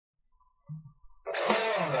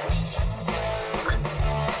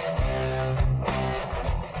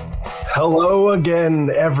Hello again,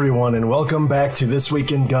 everyone, and welcome back to This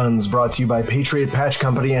Week in Guns, brought to you by Patriot Patch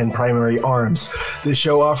Company and Primary Arms. This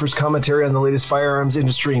show offers commentary on the latest firearms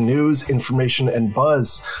industry news, information, and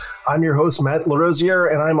buzz. I'm your host, Matt LaRosiere,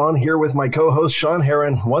 and I'm on here with my co-host, Sean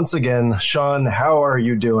Heron. Once again, Sean, how are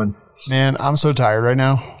you doing? Man, I'm so tired right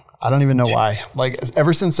now. I don't even know why. Like,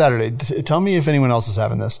 ever since Saturday, tell me if anyone else is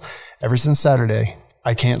having this. Ever since Saturday,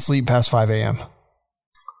 I can't sleep past 5 a.m.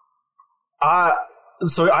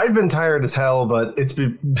 So I've been tired as hell, but it's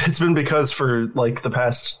been because for like the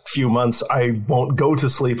past few months, I won't go to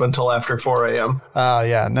sleep until after 4 a.m.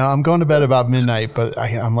 Yeah. No, I'm going to bed about midnight, but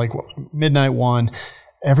I'm like midnight 1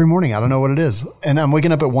 every morning. I don't know what it is. And I'm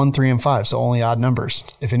waking up at 1, 3, and 5, so only odd numbers.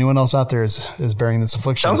 If anyone else out there is bearing this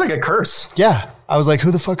affliction. Sounds like a curse. Yeah. I was like,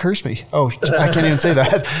 who the fuck cursed me? Oh, I can't even say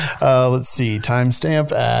that. Let's see.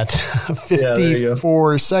 Timestamp at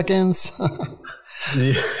 54 seconds.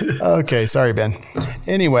 Okay, sorry, Ben.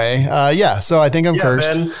 Anyway, so I think I'm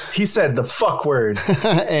cursed. Ben, he said the fuck word. And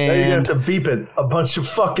now you're going to have to beep it a bunch of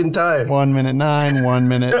fucking times. 1 minute 9, 1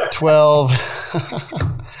 minute 12.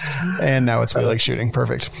 And now it's like shooting.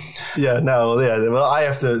 Perfect. Well,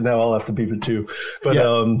 I'll have to beep it too. But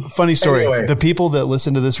funny story. Anyway. The people that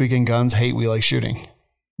listen to This Week in Guns hate We Like Shooting.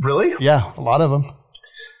 Really? Yeah, a lot of them.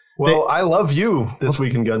 Well, I love you, This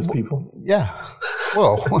Week in Guns people. Yeah.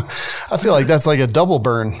 Whoa. I feel like that's like a double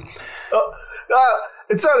burn.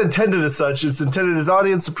 It's not intended as such. It's intended as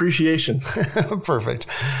audience appreciation. Perfect.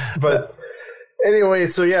 But anyway,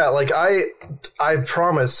 so yeah, like I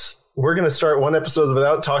promise we're going to start one episode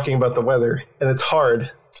without talking about the weather, and it's hard.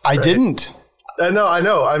 I didn't. I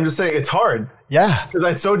know. I'm just saying it's hard. Yeah. Because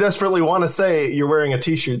I so desperately want to say you're wearing a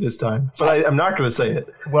t-shirt this time, but I'm not going to say it.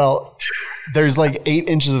 Well, there's like 8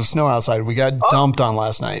 inches of snow outside. We got dumped on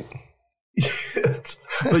last night.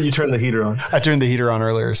 But you turned the heater on. I turned the heater on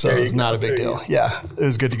earlier, so it was not a big deal. Yeah, it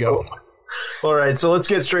was good to go. All right, so let's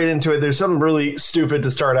get straight into it. There's something really stupid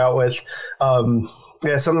to start out with.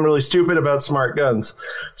 Something really stupid about smart guns.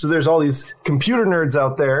 So there's all these computer nerds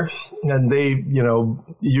out there, and they,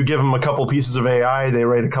 you give them a couple pieces of AI, they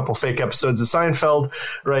write a couple fake episodes of Seinfeld,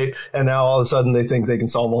 right? And now all of a sudden they think they can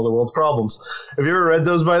solve all the world's problems. Have you ever read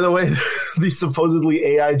those, by the way? These supposedly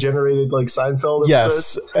AI-generated, like, Seinfeld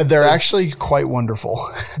episodes? Yes, they're actually quite wonderful.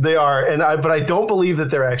 They are, but I don't believe that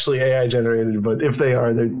they're actually AI-generated, but if they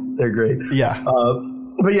are, they're great. Yeah.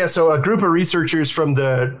 So a group of researchers from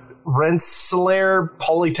the Rensselaer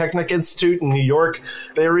Polytechnic Institute in New York,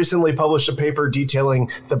 they recently published a paper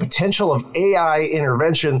detailing the potential of AI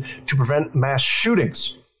intervention to prevent mass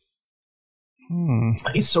shootings.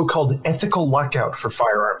 A so-called ethical lockout for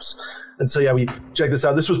firearms. And so, we check this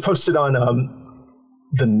out. This was posted on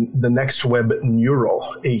the Next Web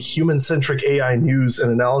Neural, a human-centric AI news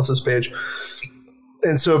and analysis page.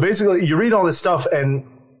 And so basically, you read all this stuff and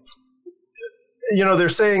they're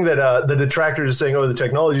saying that the detractors are saying, the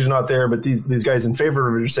technology is not there, but these guys in favor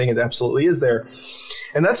of it are saying it absolutely is there.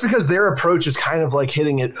 And that's because their approach is kind of like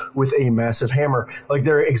hitting it with a massive hammer. Like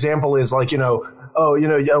their example is like, a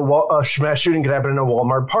mass shooting could happen in a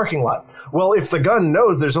Walmart parking lot. Well, if the gun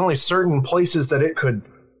knows there's only certain places that it could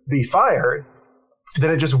be fired,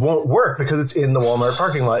 then it just won't work because it's in the Walmart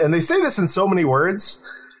parking lot. And they say this in so many words.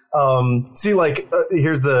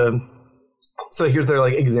 Here's their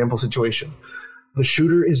like example situation. The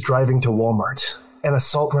shooter is driving to Walmart, an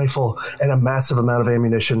assault rifle and a massive amount of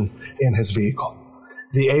ammunition in his vehicle.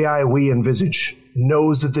 The AI we envisage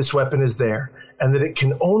knows that this weapon is there and that it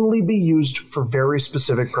can only be used for very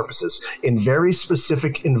specific purposes in very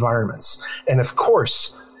specific environments. And of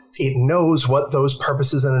course, it knows what those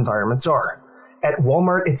purposes and environments are. At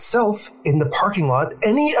Walmart itself, in the parking lot,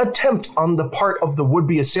 any attempt on the part of the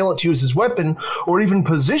would-be assailant to use his weapon or even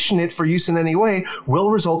position it for use in any way will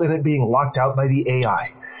result in it being locked out by the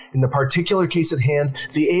AI. In the particular case at hand,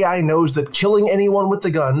 the AI knows that killing anyone with the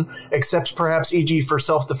gun, except perhaps e.g. for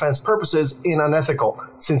self-defense purposes, is unethical.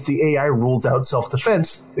 Since the AI rules out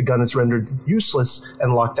self-defense, the gun is rendered useless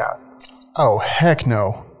and locked out. Oh, heck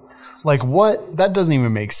no. Like, what? That doesn't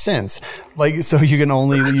even make sense. Like, so you can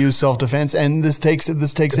only use self-defense, and this takes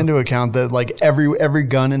into account that like every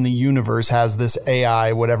gun in the universe has this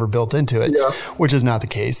AI whatever built into it, which is not the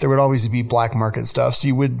case. There would always be black market stuff, so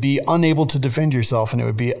you would be unable to defend yourself, and it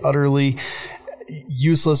would be utterly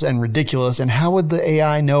useless and ridiculous. And how would the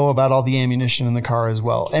AI know about all the ammunition in the car as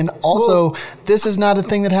well? And also, this is not a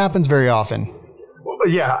thing that happens very often.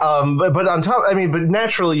 But on top, but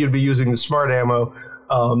naturally you'd be using the smart ammo.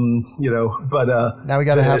 Now we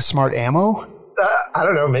got to have smart ammo. I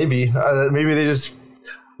don't know. Maybe they just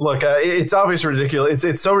Look, it's obviously ridiculous.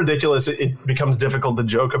 It's so ridiculous it becomes difficult to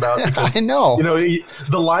joke about because I know.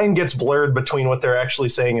 The line gets blurred between what they're actually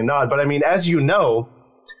saying and not. But I mean, as you know,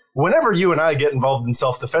 whenever you and I get involved in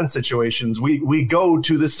self-defense situations, we go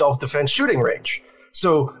to this self-defense shooting range.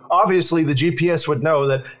 So obviously the GPS would know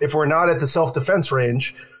that if we're not at the self-defense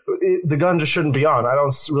range, the gun just shouldn't be on. I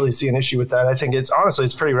don't really see an issue with that. I think it's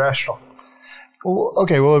pretty rational. Well,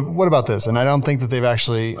 okay, well, what about this? And I don't think that they've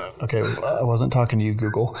actually... Okay, I wasn't talking to you,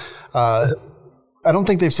 Google. I don't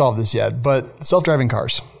think they've solved this yet, but self-driving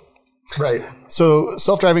cars. Right. So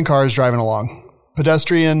self-driving cars driving along.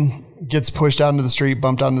 Pedestrian gets pushed out into the street,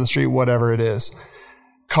 bumped out into the street, whatever it is.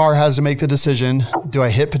 Car has to make the decision, do I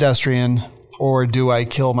hit pedestrian or do I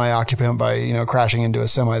kill my occupant by, crashing into a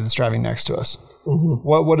semi that's driving next to us? Mm-hmm.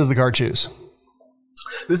 What does the car choose?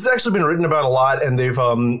 This has actually been written about a lot, and they've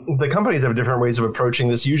the companies have different ways of approaching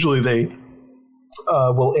this. Usually, they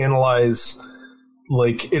will analyze,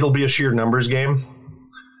 it'll be a sheer numbers game.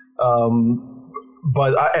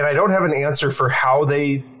 But I don't have an answer for how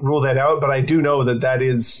they rule that out. But I do know that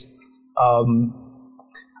is. I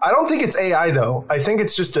don't think it's AI though. I think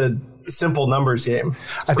it's just a simple numbers game.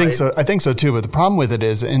 I think so. I think so too. But the problem with it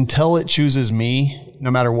is until it chooses me,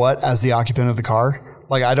 no matter what, as the occupant of the car.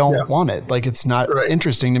 I don't want it. It's not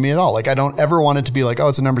interesting to me at all. I don't ever want it to be oh,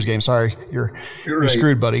 it's a numbers game. Sorry, you're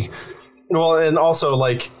screwed, buddy. Well, and also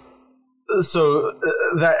that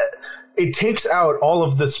it takes out all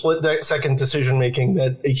of the split-second decision-making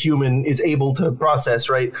that a human is able to process,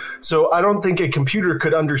 right? So I don't think a computer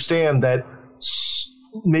could understand that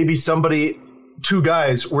maybe two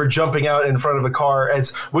guys were jumping out in front of a car,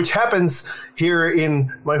 which happens here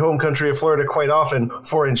in my home country of Florida quite often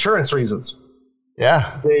for insurance reasons.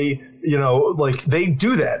 Yeah. They, they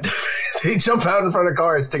do that. They jump out in front of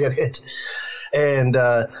cars to get hit. And,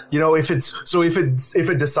 if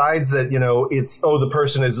it decides that, the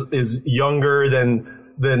person is younger than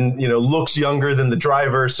looks younger than the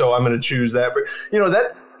driver. So I'm going to choose that. But,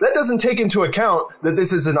 that doesn't take into account that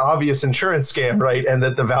this is an obvious insurance scam, right? And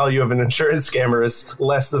that the value of an insurance scammer is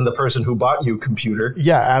less than the person who bought you computer.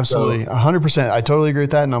 Yeah, absolutely. 100%. I totally agree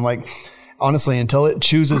with that. And I'm honestly, until it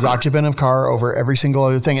chooses occupant of car over every single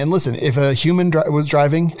other thing. And listen, if a human was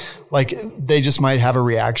driving, they just might have a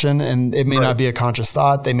reaction and it may not be a conscious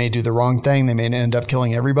thought. They may do the wrong thing. They may end up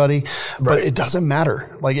killing everybody, but it doesn't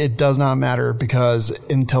matter. It does not matter because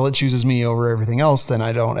until it chooses me over everything else, then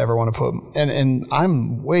I don't ever want to put, and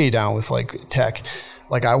I'm way down with tech.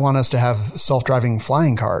 I want us to have self-driving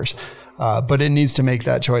flying cars, but it needs to make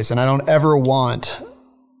that choice. And I don't ever want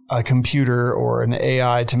a computer or an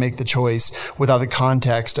AI to make the choice without the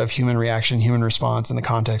context of human reaction, human response, and the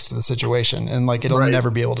context of the situation. And it'll never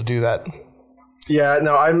be able to do that. Yeah,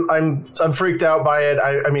 no, I'm freaked out by it.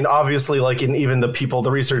 I mean, obviously, in even the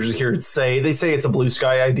researchers here say it's a blue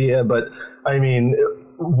sky idea, but I mean,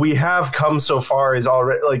 we have come so far as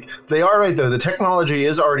already, they are right though. The technology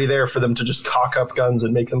is already there for them to just cock up guns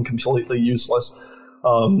and make them completely useless.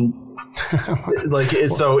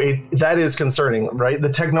 That is concerning, right? The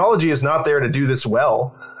technology is not there to do this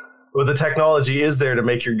well, but the technology is there to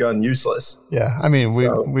make your gun useless. Yeah, I mean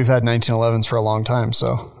we've had 1911s for a long time,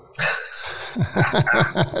 so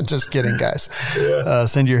just kidding, guys. Yeah.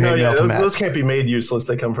 Send your hate mail to Matt. Those can't be made useless.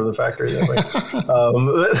 They come from the factory that way.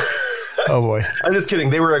 Oh boy, I'm just kidding.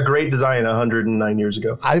 They were a great design 109 years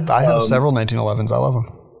ago. I have several 1911s. I love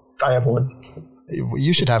them. I have one.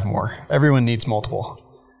 You should have more. Everyone needs multiple.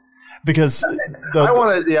 Because I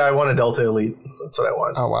want a Delta Elite. That's what I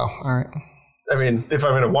want. Oh wow! All right. I mean, if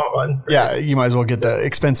I'm going to want one. Right? Yeah, you might as well get the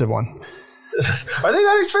expensive one. Are they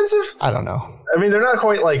that expensive? I don't know. I mean, they're not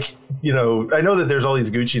quite I know that there's all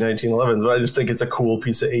these Gucci 1911s, but I just think it's a cool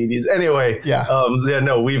piece of 80s. Anyway,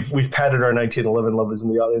 we've patted our 1911 lovers in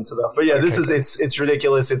the audience enough. But yeah, it's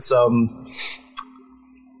ridiculous. It's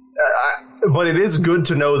but it is good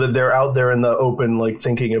to know that they're out there in the open,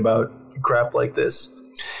 thinking about crap like this.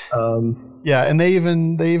 Yeah, and they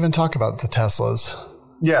even talk about the Teslas.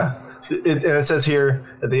 Yeah, and it says here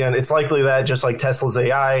at the end, it's likely that just like Tesla's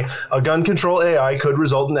AI, a gun control AI could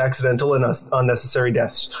result in accidental and unnecessary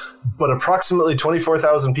deaths. But approximately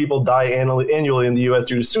 24,000 people die annually in the U.S.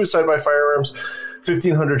 due to suicide by firearms.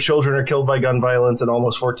 1,500 children are killed by gun violence, and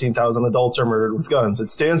almost 14,000 adults are murdered with guns.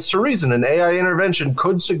 It stands to reason an AI intervention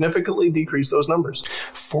could significantly decrease those numbers.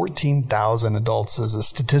 14,000 adults is a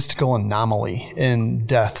statistical anomaly in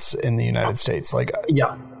deaths in the United States.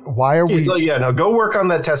 Yeah. Why are we? Go work on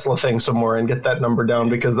that Tesla thing some more and get that number down,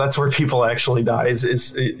 because that's where people actually die.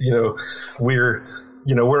 We're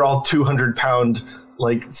all 200-pound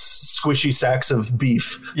like squishy sacks of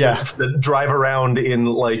beef that drive around in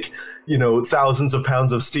like, thousands of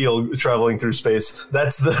pounds of steel traveling through space.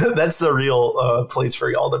 That's the real place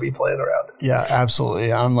for y'all to be playing around. Yeah,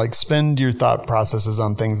 absolutely. I'm like, spend your thought processes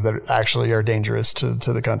on things that actually are dangerous to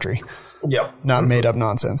the country. Yep. Not made up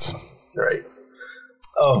nonsense. Right.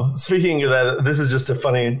 Oh, speaking of that, this is just a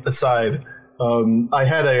funny aside. I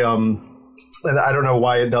had and I don't know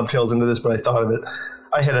why it dovetails into this, but I thought of it.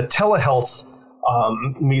 I had a telehealth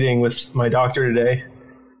meeting with my doctor today.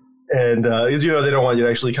 And as you know, they don't want you to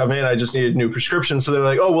actually come in. I just needed a new prescription. So they're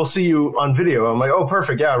like, oh, we'll see you on video. I'm like, oh,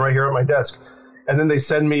 perfect. Yeah, I'm right here at my desk. And then they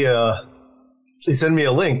send me a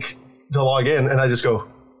link to log in. And I just go,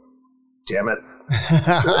 damn it.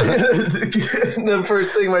 The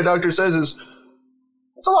first thing my doctor says is,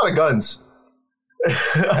 it's a lot of guns.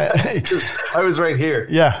 I was right here.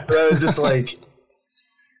 Yeah. But I was just like,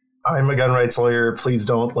 I'm a gun rights lawyer. Please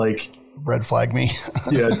don't red flag me.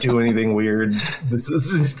 Do anything weird.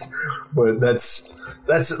 But that's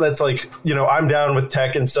like, I'm down with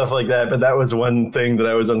tech and stuff like that. But that was one thing that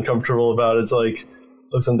I was uncomfortable about. It's like,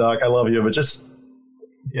 listen, doc, I love you, but just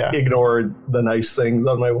ignore the nice things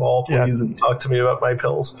on my wall, please, and talk to me about my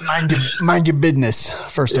pills. Mind your business,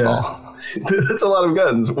 first of all. That's a lot of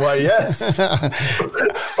guns. Why, yes.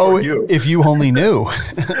 You. If you only knew.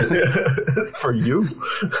 For you.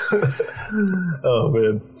 Oh,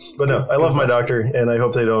 man. But no, I love my doctor, and I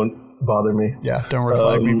hope they don't bother me. Yeah, don't red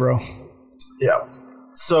flag me, bro. Yeah.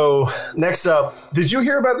 So, next up, did you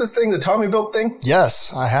hear about this thing, the Tommy built thing?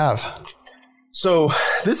 Yes, I have. So,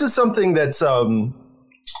 this is something that's,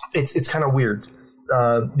 it's kind of weird.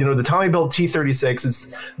 The Tommy built T-36,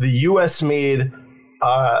 it's the U.S.-made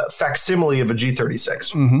facsimile of a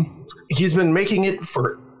G36. Mm-hmm. He's been making it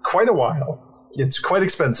for quite a while. It's quite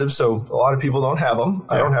expensive, so a lot of people don't have them.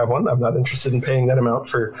 I don't have one. I'm not interested in paying that amount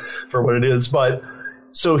for what it is. But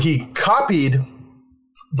so he copied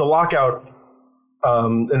the lockout.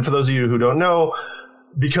 And for those of you who don't know,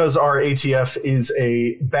 because our ATF is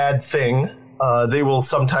a bad thing, they will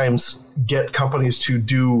sometimes get companies to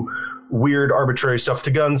do weird, arbitrary stuff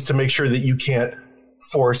to guns to make sure that you can't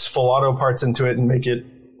force full auto parts into it and make it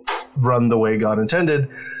run the way God intended.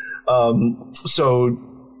 So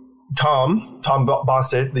Tom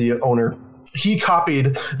Bosset, the owner, he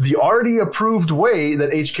copied the already approved way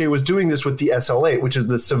that HK was doing this with the SL8, which is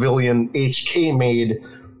the civilian HK-made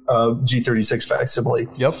G36 facsimile.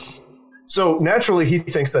 Yep. So naturally, he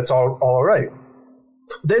thinks that's all right.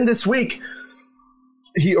 Then this week,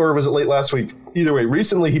 or was it late last week? Either way,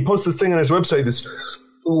 recently he posted this thing on his website, this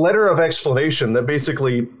letter of explanation that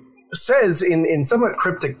basically says in somewhat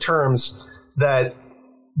cryptic terms that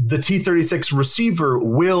the T-36 receiver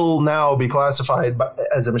will now be classified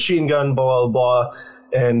as a machine gun, blah, blah, blah,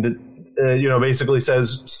 and, basically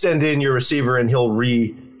says, send in your receiver and he'll rejigger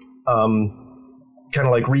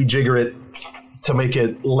it to make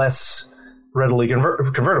it less readily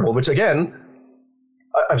convertible, which again,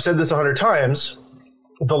 I've said this 100 times,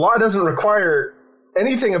 the law doesn't require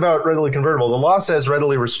anything about readily convertible. The law says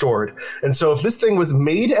readily restored. And so if this thing was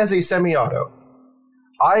made as a semi-auto,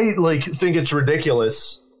 I think it's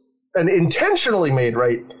ridiculous and intentionally made,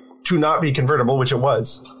 right, to not be convertible, which it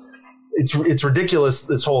was. It's ridiculous,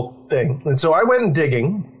 this whole thing. And so I went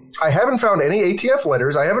digging. I haven't found any ATF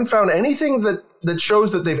letters. I haven't found anything that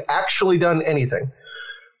shows that they've actually done anything.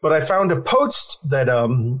 But I found a post that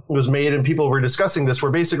was made and people were discussing this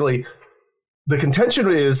where basically the contention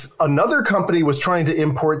is another company was trying to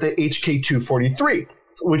import the HK243,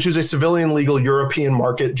 which is a civilian legal European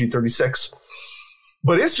market G36.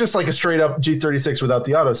 But it's just like a straight up G36 without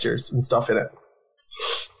the auto series and stuff in it.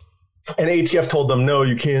 And ATF told them, no,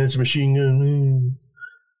 you can't, it's a machine gun.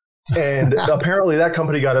 And apparently that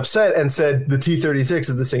company got upset and said the T-36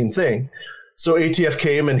 is the same thing. So ATF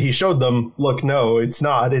came and he showed them, look, no, it's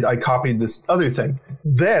not. I copied this other thing.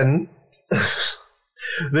 Then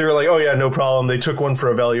they were like, oh, yeah, no problem. They took one for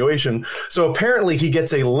evaluation. So apparently he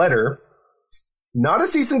gets a letter, not a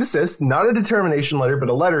cease and desist, not a determination letter, but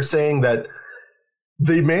a letter saying that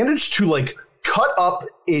they managed to cut up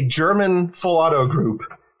a German full auto group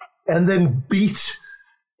and then beat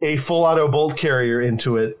a full auto bolt carrier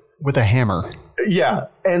into it with a hammer. Yeah,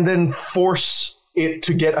 and then force it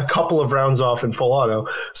to get a couple of rounds off in full auto.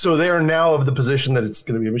 So they are now of the position that it's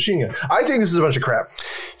going to be a machine gun. I think this is a bunch of crap.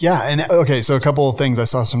 Yeah. And okay, so a couple of things. I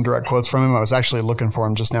saw some direct quotes from him. I was actually looking for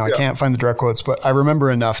him just now. I can't find the direct quotes, but I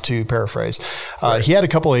remember enough to paraphrase. Right. He had a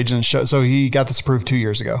couple agents show. So he got this approved 2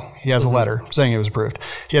 years ago. He has a letter saying it was approved.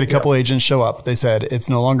 He had a couple agents show up. They said it's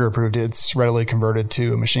no longer approved. It's readily converted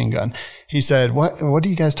to a machine gun. He said, what are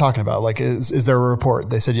you guys talking about? Like, is there a report?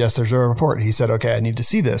 They said, yes, there's a report. He said, okay, I need to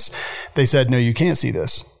see this. They said, no, you can't see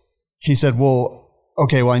this. He said, well,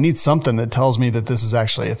 okay, well, I need something that tells me that this is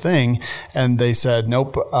actually a thing. And they said,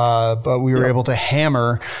 nope. But we were able to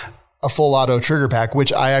hammer a full auto trigger pack,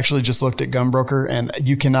 which I actually just looked at Gunbroker, and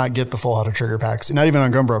you cannot get the full auto trigger packs. Not even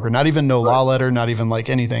on Gunbroker, not even no law letter, not even like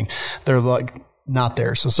anything. They're like not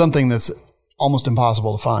there. So something that's almost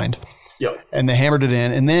impossible to find. Yep. And they hammered it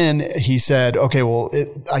in. And then he said, okay, well,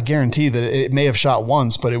 I guarantee that it may have shot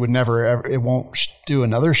once, but it would never, ever, it won't do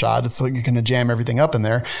another shot. It's like you're going to jam everything up in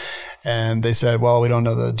there. And they said, well, we don't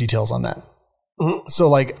know the details on that. Mm-hmm. So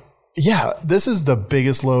like, yeah, this is the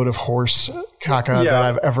biggest load of horse caca that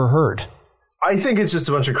I've ever heard. I think it's just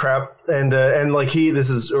a bunch of crap. And like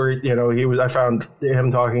I found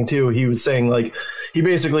him talking too. He was saying like, he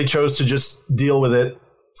basically chose to just deal with it,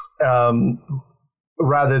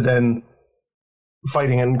 rather than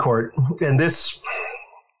fighting in court. And this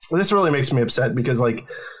really makes me upset because like,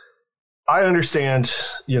 I understand,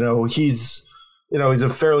 he's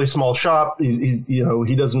a fairly small shop. He's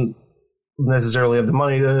he doesn't necessarily have the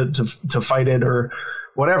money to fight it or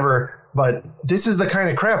whatever, but this is the kind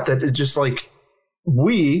of crap that it just like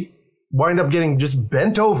we wind up getting just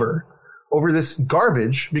bent over this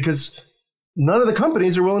garbage because none of the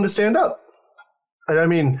companies are willing to stand up. And I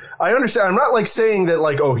mean, I understand. I'm not like saying that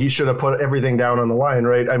like, oh, he should have put everything down on the line,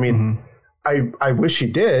 right? I mean, I wish he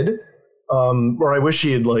did, or I wish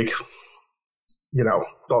he had like,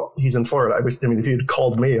 well, he's in Florida. If he had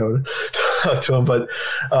called me, I would talk to him. But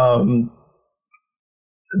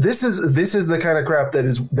this is the kind of crap that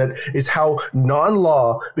is how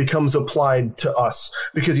non-law becomes applied to us,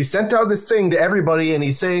 because he sent out this thing to everybody and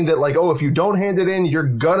he's saying that like, oh, if you don't hand it in,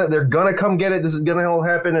 they're gonna come get it. This is gonna all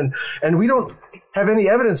happen. And we don't have any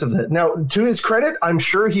evidence of that. Now, to his credit, I'm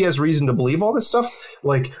sure he has reason to believe all this stuff.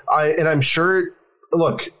 I'm sure,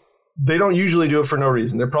 look, they don't usually do it for no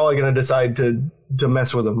reason. They're probably going to decide to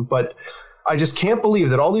mess with him. But I just can't believe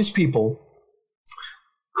that all these people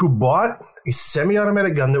who bought a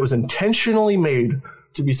semi-automatic gun that was intentionally made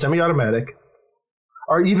to be semi-automatic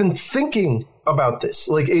are even thinking about this.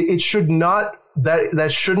 Like, it should not,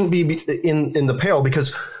 that shouldn't be in the pale,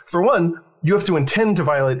 because for one, you have to intend to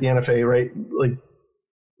violate the NFA, right? Like,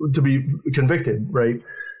 to be convicted, right?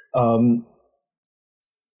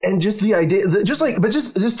 And just the idea,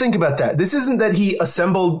 just think about that. This isn't that he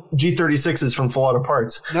assembled G36s from full auto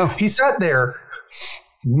parts. No. He sat there,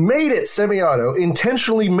 made it semi-auto,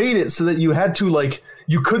 intentionally made it so that you had to, like,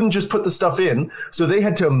 you couldn't just put the stuff in. So they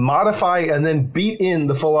had to modify and then beat in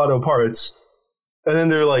the full auto parts. And then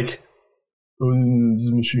they're like, oh, this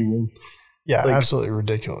is a machine gun. Yeah, like, absolutely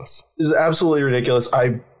ridiculous. This is absolutely ridiculous.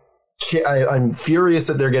 I'm furious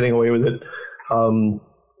that they're getting away with it.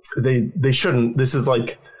 They shouldn't. This is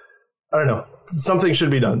like, I don't know. Something should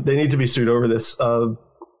be done. They need to be sued over this.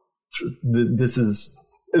 This is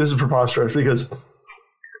preposterous, because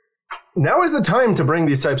now is the time to bring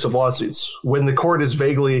these types of lawsuits when the court is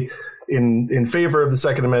vaguely in favor of the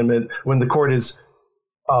Second Amendment, when the court is,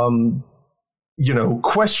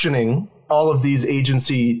 questioning all of these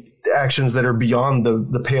agency actions that are beyond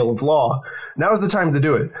the pale of law. Now is the time to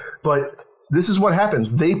do it. But this is what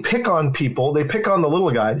happens. They pick on people. They pick on the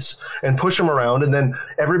little guys and push them around. And then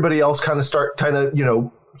everybody else kind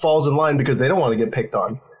of falls in line because they don't want to get picked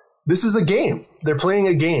on. This is a game. They're playing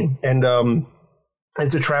a game. And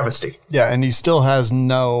it's a travesty. Yeah. And he still has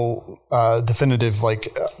no definitive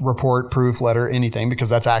report, proof, letter, anything, because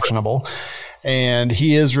that's actionable. And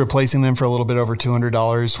he is replacing them for a little bit over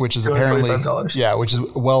 $200, which is apparently, which is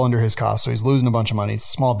well under his cost. So he's losing a bunch of money. It's a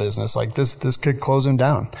small business. Like this could close him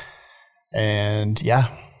down. And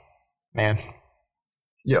yeah, man.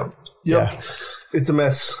 Yeah. It's a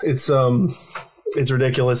mess. It's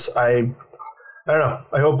ridiculous. I don't know.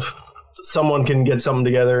 I hope someone can get something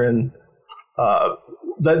together. And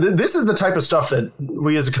this is the type of stuff that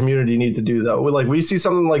we as a community need to do, though. We see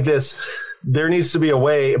something like this, there needs to be a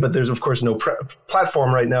way, but there's of course no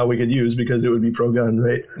platform right now we could use because it would be pro-gun,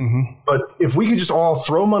 right? Mm-hmm. But if we could just all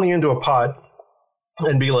throw money into a pot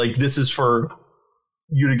and be like, this is for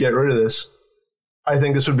you to get rid of this, I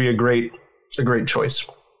think this would be a great choice.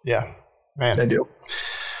 Yeah, man. I do.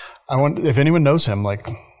 I wonder if anyone knows him, but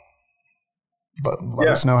let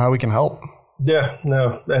us know how we can help. Yeah,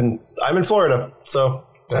 no. And I'm in Florida, so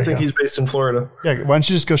I think he's based in Florida. Yeah, why don't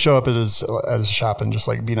you just go show up at his shop and just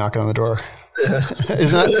be knocking on the door? Yeah.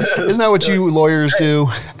 Isn't that what you lawyers do?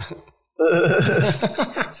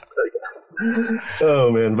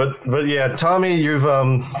 Oh man, but yeah, Tommy, you're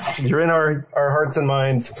in our hearts and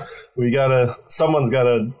minds. Someone's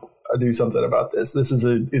gotta do something about this.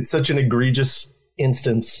 It's such an egregious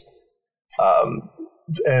instance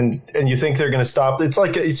And you think they're going to stop. It's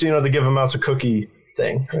like, they give a mouse a cookie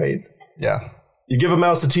thing, right? Yeah. You give a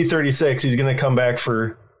mouse a T-36, he's going to come back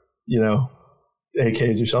for,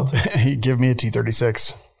 AKs or something. He give me a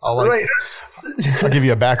T-36. I'll give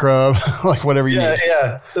you a back rub, like whatever you need.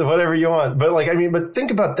 Yeah, whatever you want. But but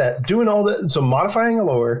think about that. Doing all that, so modifying a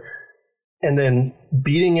lower and then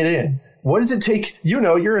beating it in. What does it take?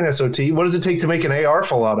 You're an SOT. What does it take to make an AR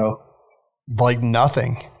full auto? Like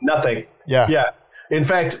nothing. Nothing. Yeah. Yeah. In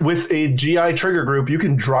fact, with a GI trigger group, you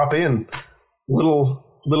can drop in little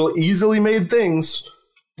easily made things.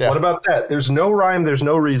 Yeah. What about that? There's no rhyme. There's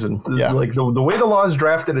no reason. Yeah. Like the way the law is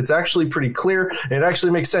drafted, it's actually pretty clear. And it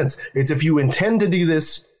actually makes sense. It's if you intend to do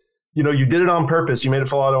this, you did it on purpose. You made it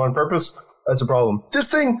full auto on purpose. That's a problem. This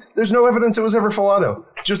thing, there's no evidence it was ever full auto.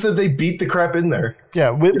 Just that they beat the crap in there. Yeah,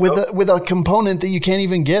 with a component that you can't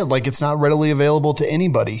even get. Like it's not readily available to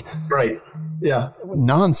anybody. Right. Yeah.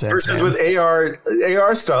 Nonsense. Versus man. with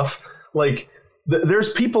AR stuff, like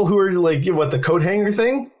there's people who are like, the coat hanger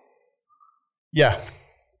thing. Yeah.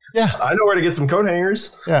 Yeah. I know where to get some coat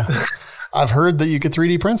hangers. Yeah. I've heard that you could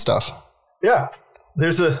 3D print stuff. Yeah.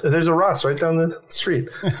 There's a Ross right down the street.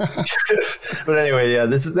 But anyway, yeah,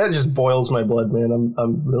 that just boils my blood, man.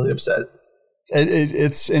 I'm really upset.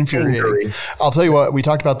 It's infuriating. I'll tell you what, we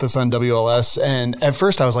talked about this on WLS, and at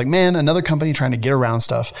first I was like, man, another company trying to get around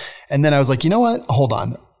stuff. And then I was like, you know what? Hold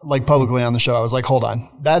on. Like publicly on the show, I was like, hold on.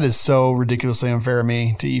 That is so ridiculously unfair of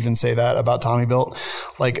me to even say that about Tommy Built.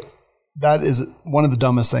 Like, that is one of the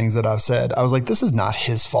dumbest things that I've said. I was like, this is not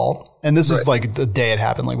his fault. And this was like the day it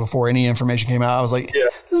happened, like before any information came out. I was like,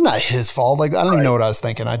 this is not his fault. Like, I don't even know what I was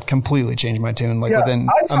thinking. I'd completely changed my tune within a minute.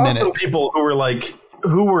 I saw some people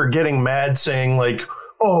who were getting mad saying like,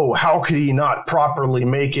 oh, how could he not properly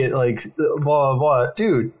make it? Like, blah, blah, blah.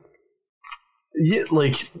 Dude,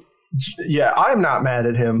 I'm not mad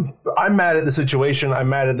at him. I'm mad at the situation. I'm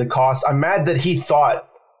mad at the cost. I'm mad that he thought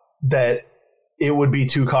that it would be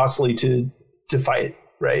too costly to fight,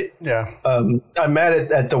 right? Yeah. I'm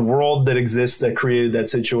mad at the world that exists that created that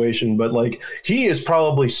situation, but like he is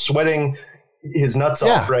probably sweating his nuts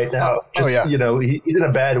off right now. Just, he's in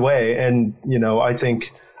a bad way, and I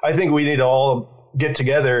think we need to all get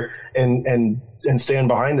together and stand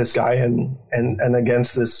behind this guy and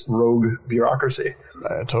against this rogue bureaucracy.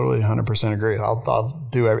 I totally 100% agree. I'll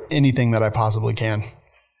do anything that I possibly can.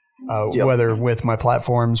 Whether with my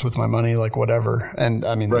platforms, with my money, like whatever. And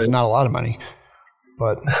I mean, there's not a lot of money,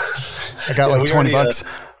 but I got like $20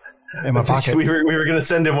 in my pocket. We were going to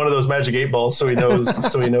send him one of those magic 8 balls so he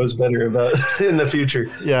knows better about in the future.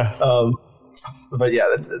 Yeah. But yeah,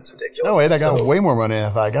 that's ridiculous. No, wait, I got way more money than I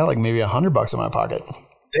thought. I got like maybe $100 in my pocket.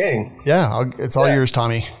 Dang. Yeah. It's all yours,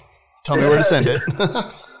 Tommy. Tell me where to send it.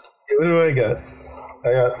 What do I got?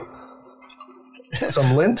 I got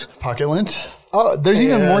some lint. Pocket lint. Oh, there's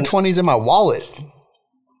even more 20s in my wallet.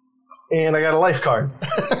 And I got a life card.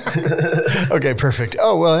 Okay, perfect.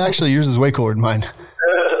 Oh, well, actually, yours is way cooler than mine.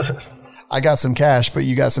 I got some cash, but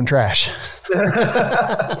you got some trash.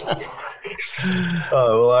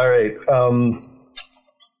 Oh, well, all right.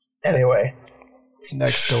 Anyway.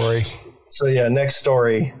 Next story. So, yeah, next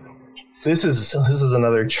story. This is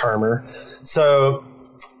another charmer. So,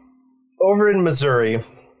 over in Missouri,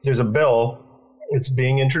 there's a bill. It's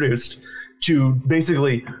being introduced to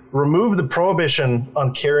basically remove the prohibition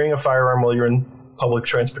on carrying a firearm while you're in public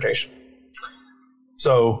transportation.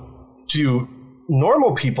 So to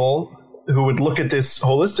normal people who would look at this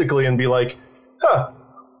holistically and be like,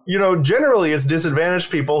 generally it's disadvantaged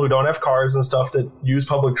people who don't have cars and stuff that use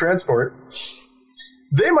public transport.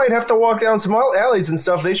 They might have to walk down some alleys and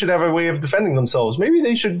stuff. They should have a way of defending themselves. Maybe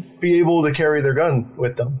they should be able to carry their gun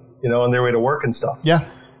with them, on their way to work and stuff. Yeah.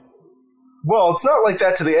 Well, it's not like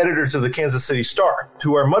that to the editors of the Kansas City Star,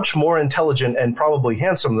 who are much more intelligent and probably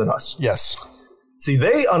handsome than us. Yes. See,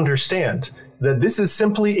 they understand that this is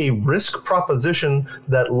simply a risk proposition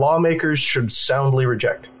that lawmakers should soundly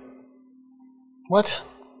reject. What?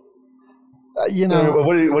 What do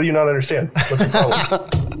you not understand? What's your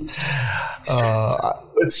problem?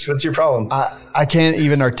 What's your problem? I can't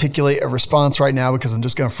even articulate a response right now because I'm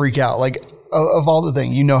just going to freak out. Like, of all the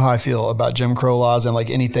things, how I feel about Jim Crow laws and like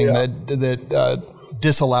anything that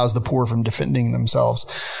disallows the poor from defending themselves.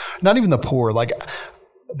 Not even the poor. Like,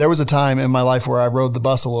 there was a time in my life where I rode the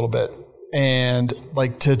bus a little bit, and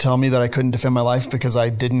like to tell me that I couldn't defend my life because I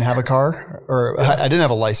didn't have a car or I didn't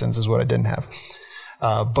have a license is what I didn't have.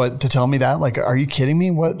 But to tell me that, like, are you kidding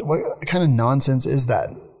me? What kind of nonsense is that?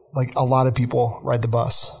 Like, a lot of people ride the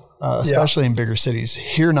bus. Especially in bigger cities.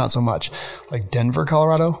 Here, not so much. Like Denver,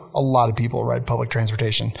 Colorado, a lot of people ride public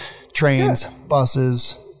transportation. Trains,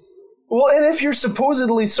 buses. Well, and if you're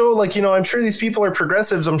supposedly so, like, I'm sure these people are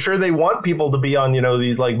progressives. I'm sure they want people to be on,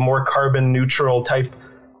 these like more carbon neutral type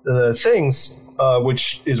things,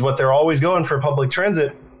 which is what they're always going for public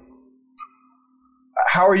transit.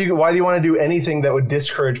 Why do you want to do anything that would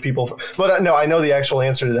discourage people? But no, I know the actual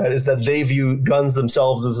answer to that is that they view guns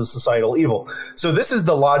themselves as a societal evil. So this is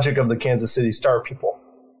the logic of the Kansas City Star people.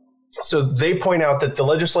 So they point out that the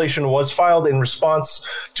legislation was filed in response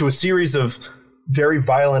to a series of very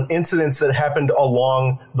violent incidents that happened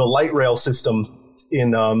along the light rail system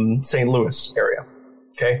in St. Louis area.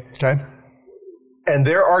 Okay. And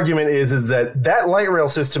their argument is that light rail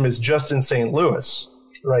system is just in St. Louis,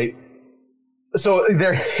 right? So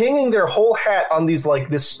they're hanging their whole hat on these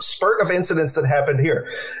this spurt of incidents that happened here.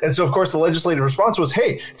 And so, of course, the legislative response was,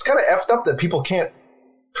 hey, it's kind of effed up that people can't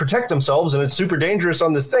protect themselves and it's super dangerous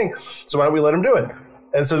on this thing. So why don't we let them do it?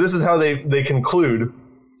 And so this is how they conclude.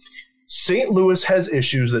 St. Louis has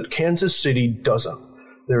issues that Kansas City doesn't.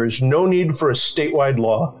 There is no need for a statewide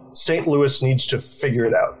law. St. Louis needs to figure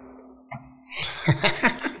it out.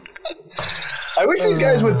 I wish these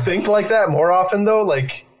guys would think like that more often, though.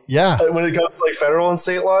 Yeah. When it comes to federal and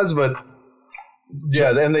state laws, but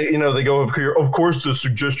yeah, then they go over here. Of course, the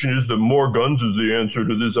suggestion is that more guns is the answer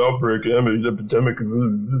to this outbreak, epidemic.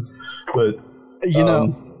 But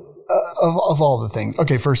of all the things.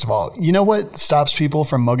 Okay, first of all, you know what stops people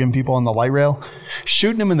from mugging people on the light rail?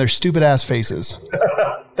 Shooting them in their stupid ass faces.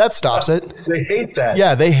 That stops it. They hate that.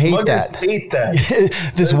 Yeah, they hate muggers that. Hate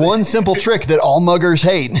that. This one simple trick that all muggers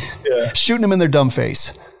hate. Yeah. Shooting them in their dumb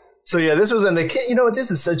face. So yeah, this was, and they can't.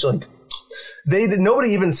 This is such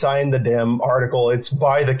nobody even signed the damn article. It's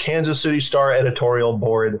by the Kansas City Star editorial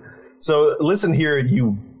board. So listen here,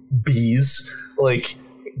 you bees.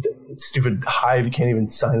 Stupid Hive, you can't even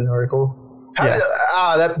sign an article.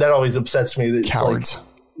 That always upsets me. That, cowards.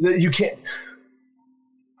 You can't.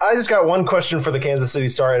 I just got one question for the Kansas City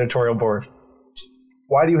Star editorial board.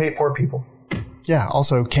 Why do you hate poor people? Yeah.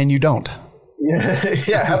 Also, can you don't?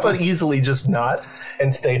 Yeah. How about easily just not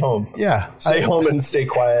and stay home? Yeah. Stay home and stay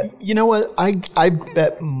quiet. You know what? I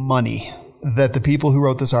bet money that the people who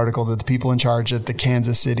wrote this article, that the people in charge at the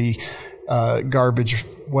Kansas City garbage,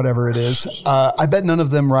 whatever it is, I bet none of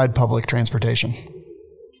them ride public transportation.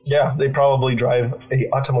 Yeah, they probably drive a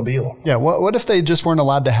automobile. Yeah, what if they just weren't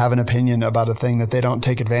allowed to have an opinion about a thing that they don't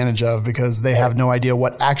take advantage of because they have no idea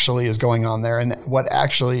what actually is going on there and what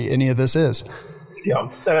actually any of this is?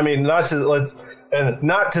 Yeah, and I mean, not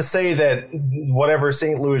to say that whatever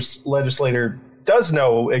St. Louis legislator does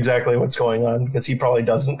know exactly what's going on, because he probably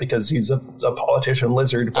doesn't, because he's a politician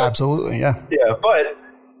lizard. But, absolutely, yeah. Yeah, but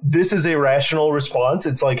this is a rational response.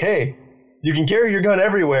 It's like, hey, you can carry your gun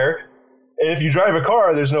everywhere, and if you drive a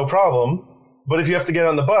car, there's no problem. But if you have to get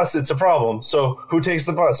on the bus, it's a problem. So who takes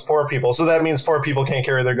the bus? Poor people. So that means poor people can't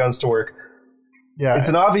carry their guns to work. Yeah, it's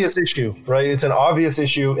an obvious issue, right? It's an obvious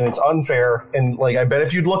issue, and it's unfair. And I bet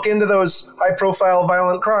if you'd look into those high-profile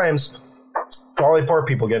violent crimes, probably poor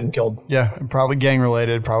people getting killed. Yeah, probably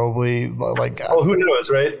gang-related. Probably who knows,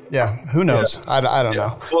 right? Yeah, who knows? Yeah. I don't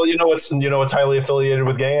know. Well, you know what's highly affiliated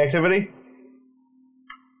with gang activity?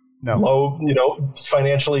 No. Low,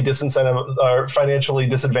 financially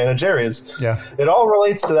disadvantaged areas. Yeah. It all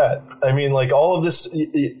relates to that. I mean, all of this,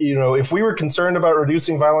 if we were concerned about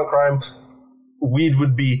reducing violent crime, we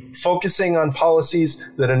would be focusing on policies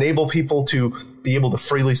that enable people to be able to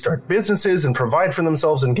freely start businesses and provide for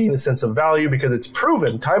themselves and gain a sense of value, because it's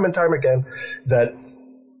proven time and time again that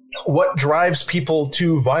what drives people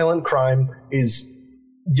to violent crime is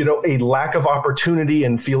a lack of opportunity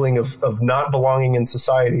and feeling of not belonging in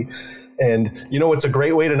society. And what's a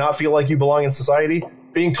great way to not feel like you belong in society?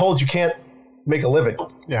 Being told you can't make a living.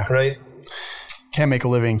 Yeah. Right? Can't make a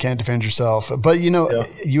living, can't defend yourself. But,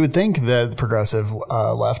 you would think that the progressive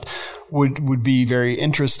left would be very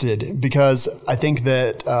interested, because I think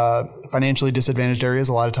that financially disadvantaged areas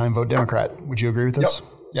a lot of time vote Democrat. Would you agree with this?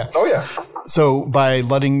 Yep. Yeah. Oh, yeah. So by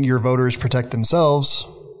letting your voters protect themselves,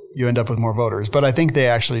 you end up with more voters. But I think they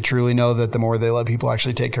actually truly know that the more they let people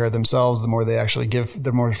actually take care of themselves, the more they actually give,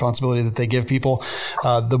 the more responsibility that they give people,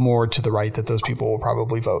 the more to the right that those people will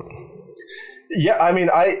probably vote. Yeah, I mean,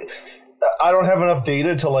 I don't have enough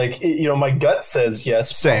data to my gut says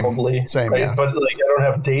yes, probably. Same, right? yeah. But I don't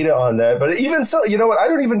have data on that. But even so, you know what? I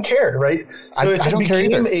don't even care, right? So I don't care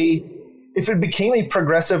either. If it became a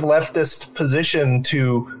progressive leftist position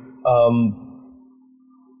to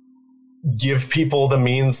give people the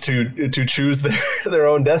means to choose their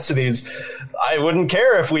own destinies, I wouldn't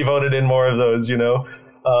care if we voted in more of those.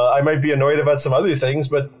 I might be annoyed about some other things,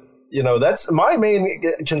 but that's my main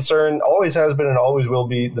concern. Always has been and always will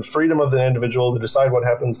be the freedom of the individual to decide what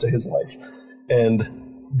happens to his life.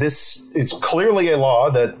 And this is clearly a law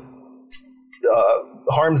that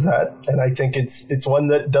harms that, and I think it's one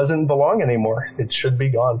that doesn't belong anymore. It should be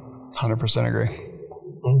gone. 100% agree.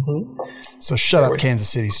 Mm-hmm. So shut up, Kansas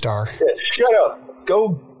City Star. Yeah, shut up.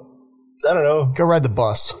 Go, I don't know. Go ride the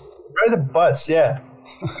bus. Ride the bus, yeah.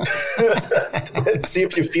 See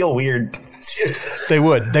if you feel weird. They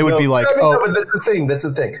would. They would be like, no, but that's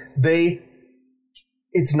the thing.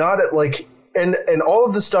 It's not like, and all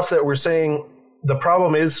of the stuff that we're saying, the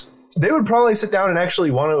problem is they would probably sit down and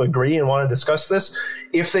actually want to agree and want to discuss this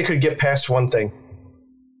if they could get past one thing.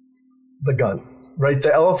 The gun, right?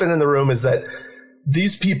 The elephant in the room is that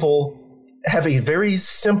these people have a very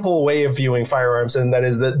simple way of viewing firearms, and that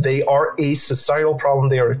is that they are a societal problem.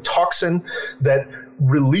 They are a toxin that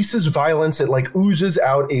releases violence. It like oozes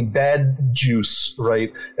out a bad juice,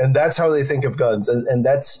 right? And that's how they think of guns. And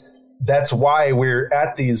that's why we're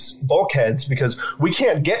at these bulkheads, because we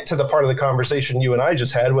can't get to the part of the conversation you and I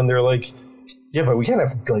just had when they're like, yeah, but we can't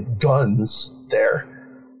have like guns there,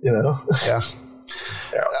 you know? Yeah.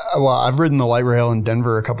 Yeah. Well, I've ridden the light rail in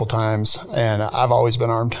Denver a couple times, and I've always been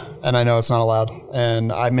armed, and I know it's not allowed.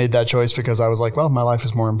 And I made that choice because I was like, well, my life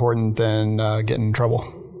is more important than getting in trouble.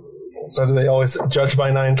 So do they always judge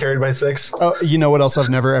by 9, carried by 6? Oh, you know what else I've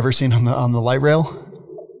never ever seen on the light rail?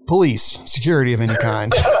 Police, security of any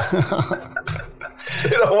kind. You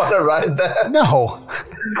don't want to ride that? No.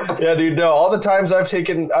 Yeah, dude. No. All the times I've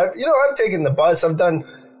taken the bus. I've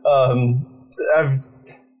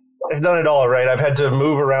done it all, right? I've had to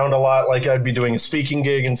move around a lot. Like I'd be doing a speaking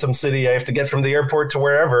gig in some city. I have to get from the airport to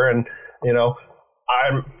wherever, and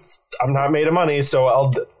I'm not made of money,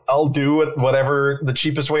 so I'll do whatever the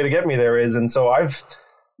cheapest way to get me there is. And so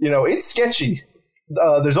it's sketchy.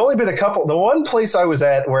 There's only been a couple. The one place I was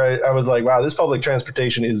at where I was like, wow, this public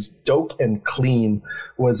transportation is dope and clean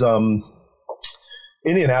was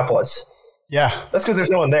Indianapolis. Yeah. That's because there's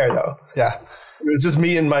no one there, though. Yeah. It was just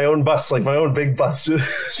me and my own bus, like my own big bus.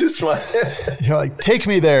 Just my. You're like, take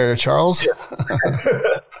me there, Charles.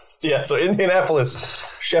 Yeah, so Indianapolis,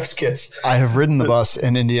 chef's kiss. I have ridden the bus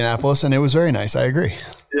in Indianapolis, and it was very nice. I agree.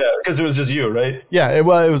 Yeah, because it was just you, right? Yeah, it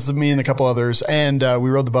was me and a couple others, and we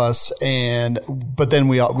rode the bus, but then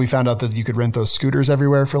we found out that you could rent those scooters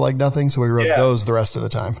everywhere for like nothing, so we rode those the rest of the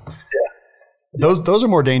time. Yeah, those are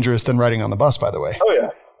more dangerous than riding on the bus, by the way. Oh yeah.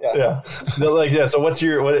 Yeah. So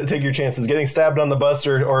take your chances? Getting stabbed on the bus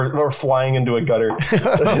or flying into a gutter?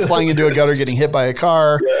 Flying into a gutter, getting hit by a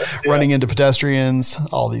car, running into pedestrians,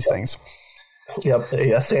 all these things. Yep.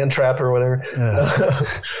 A sand trap or whatever.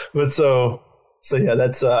 But so yeah,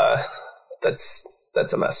 that's a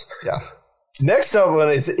mess. Yeah. Next up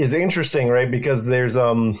one is interesting, right? Because there's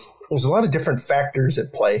a lot of different factors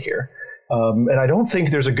at play here. And I don't think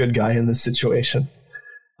there's a good guy in this situation.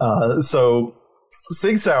 So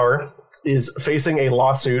Sig Sauer is facing a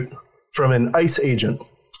lawsuit from an ICE agent,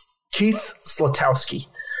 Keith Slutowski,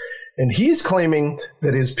 and he's claiming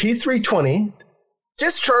that his P320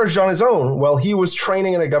 discharged on his own while he was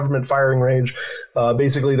training in a government firing range.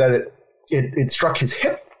 Basically, that it struck his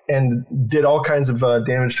hip and did all kinds of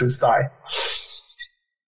damage to his thigh.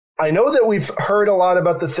 I know that we've heard a lot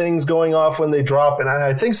about the things going off when they drop, and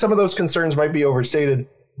I think some of those concerns might be overstated.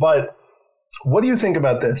 But what do you think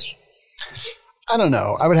about this? I don't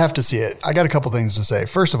know. I would have to see it. I got a couple things to say.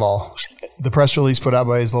 First of all, the press release put out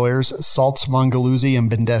by his lawyers, Saltz, Mongaluzzi,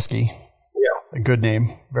 and Bendesky. Yeah. A good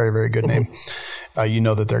name. Very, very good name. You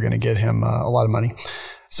know that they're going to get him a lot of money.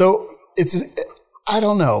 So I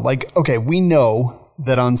don't know. Like, okay, we know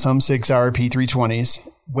that on some 6-hour P320s,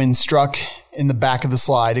 when struck in the back of the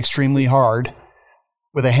slide extremely hard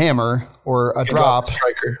with a hammer or a drop,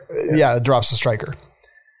 it drops the striker.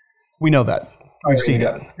 We know that. We've seen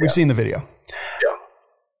it. We've seen the video.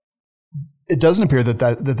 It doesn't appear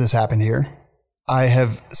that this happened here. I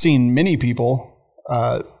have seen many people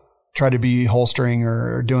try to be holstering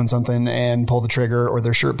or doing something and pull the trigger, or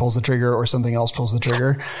their shirt pulls the trigger, or something else pulls the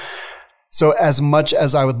trigger. So as much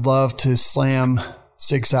as I would love to slam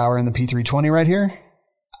Sig Sauer in the P320 right here,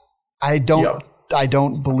 I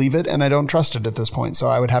don't believe it, and I don't trust it at this point. So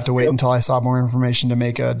I would have to wait until I saw more information to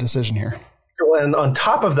make a decision here. And on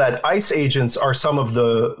top of that, ICE agents are some of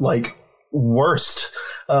the worst.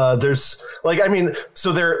 There's I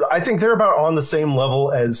think they're about on the same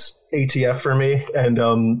level as ATF for me, and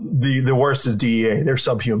the worst is DEA. They're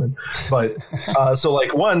subhuman. But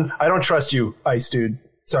one, I don't trust you, ICE dude.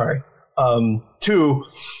 Sorry. Two,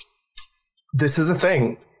 this is a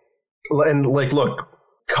thing, and look,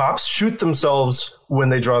 cops shoot themselves when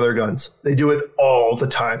they draw their guns. They do it all the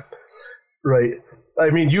time, right? I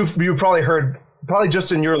mean, you've probably heard probably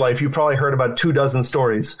just in your life, you probably heard about 24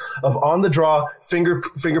 stories of on the draw, finger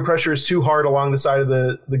pressure is too hard along the side of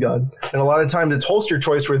the gun. And a lot of times it's holster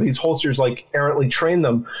choice where these holsters like errantly train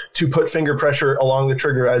them to put finger pressure along the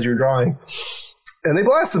trigger as you're drawing. And they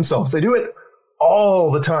blast themselves. They do it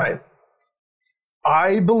all the time.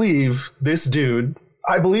 I believe this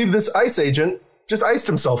ICE agent just iced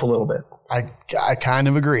himself a little bit. I kind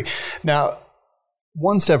of agree. Now,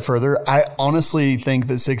 one step further, I honestly think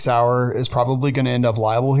that 6 Hour is probably going to end up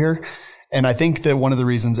liable here. And I think that one of the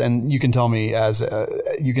reasons, and you can tell me as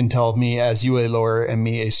you a lawyer and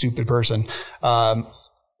me a stupid person.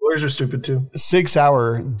 Lawyers are stupid too. 6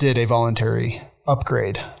 Hour did a voluntary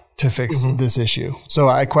upgrade to fix this issue. So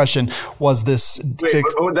I question, was this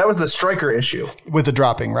fixed? That was the striker issue with the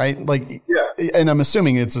dropping, right? Like, yeah. And I'm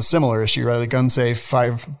assuming it's a similar issue, right? The gun safe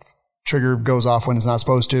 5 trigger goes off when it's not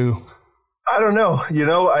supposed to. I don't know.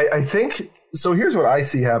 I think so. Here's what I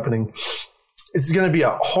see happening. It's going to be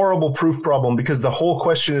a horrible proof problem because the whole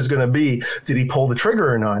question is going to be, did he pull the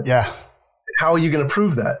trigger or not? Yeah. How are you going to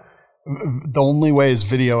prove that? The only way is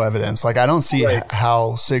video evidence. Like, I don't see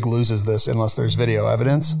how SIG loses this unless there's video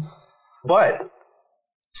evidence. But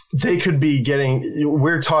they could be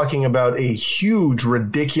we're talking about a huge,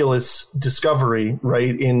 ridiculous discovery,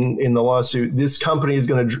 right? In the lawsuit, this company is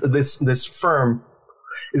going to, this firm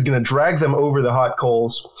is going to drag them over the hot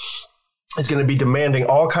coals. It's going to be demanding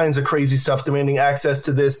all kinds of crazy stuff, demanding access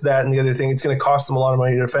to this, that, and the other thing. It's going to cost them a lot of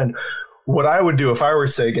money to defend. What I would do if I were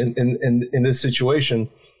SIG in this situation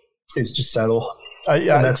is just settle. And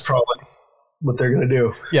that's probably what they're going to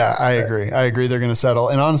do. Yeah, I agree. They're going to settle.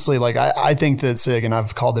 And honestly, like I think that SIG, and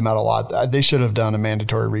I've called them out a lot, they should have done a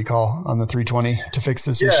mandatory recall on the 320 to fix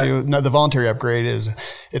this issue. No, the voluntary upgrade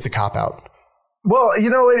it's a cop-out. Well,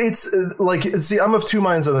 it's like, see, I'm of two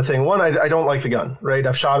minds on the thing. One, I don't like the gun, right?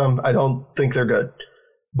 I've shot them. I don't think they're good.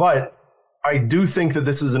 But I do think that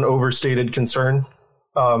this is an overstated concern,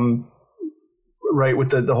 right, with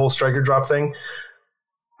the whole striker drop thing.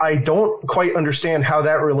 I don't quite understand how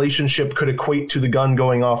that relationship could equate to the gun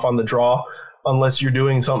going off on the draw unless you're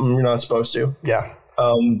doing something you're not supposed to. Yeah.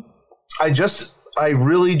 I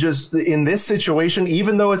really just, in this situation,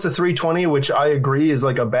 even though it's a 320, which I agree is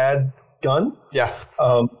like a bad gun. Yeah.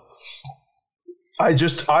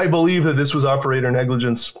 I believe that this was operator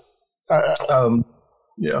negligence.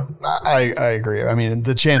 Yeah. I agree. I mean,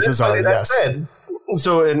 the chances are, yes. Said,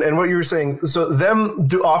 so, and what you were saying, so them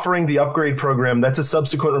offering the upgrade program, that's a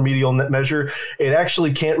subsequent remedial measure. It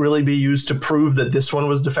actually can't really be used to prove that this one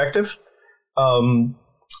was defective.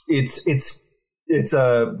 It's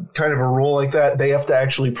a kind of a rule like that. They have to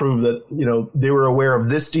actually prove that, they were aware of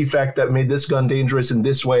this defect that made this gun dangerous in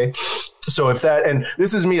this way. So and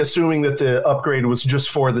this is me assuming that the upgrade was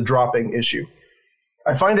just for the dropping issue.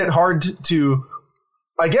 I find it hard to,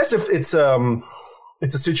 I guess if it's a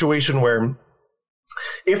situation where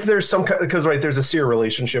if there's some kind, because there's a sear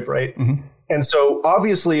relationship, right? Mm-hmm. And so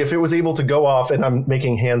obviously if it was able to go off, and I'm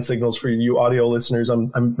making hand signals for you audio listeners,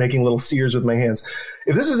 I'm making little sears with my hands.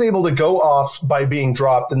 If this is able to go off by being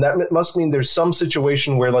dropped, then that must mean there's some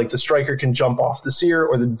situation where like the striker can jump off the sear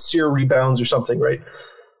or the sear rebounds or something, right?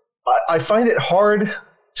 I find it hard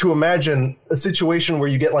to imagine a situation where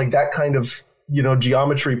you get like that kind of,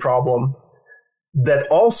 geometry problem that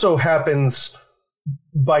also happens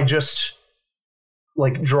by just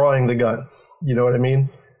like drawing the gun. You know what I mean?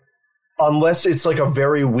 Unless it's like a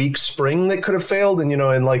very weak spring that could have failed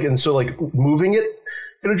and so moving it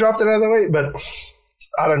could have dropped it out of the way. But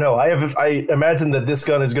I don't know. I imagine that this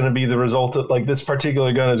gun is going to be the result of this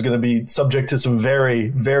particular gun is going to be subject to some very,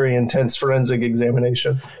 very intense forensic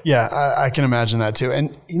examination. Yeah, I can imagine that too.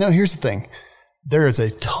 And here's the thing. There is a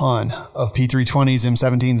ton of P320s,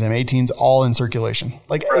 M17s, M18s all in circulation.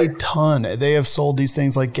 A ton. They have sold these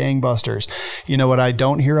things like gangbusters. You know what I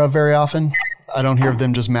don't hear of very often? I don't hear of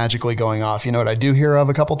them just magically going off. You know what I do hear of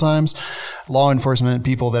a couple times? Law enforcement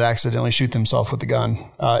people that accidentally shoot themselves with the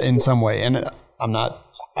gun in some way. And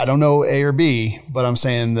I don't know A or B, but I'm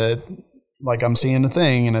saying that I'm seeing a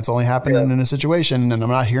thing and it's only happening in a situation and I'm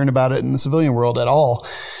not hearing about it in the civilian world at all.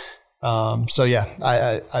 So yeah,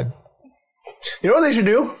 I you know what they should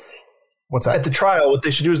do? What's that? At the trial, what they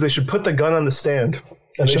should do is they should put the gun on the stand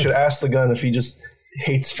and they should ask the gun if he just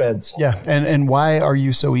hates feds. Yeah. And why are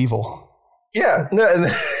you so evil? Yeah, no, and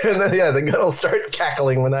then the gun will start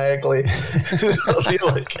cackling maniacally. It'll be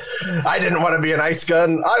like, I didn't want to be an ice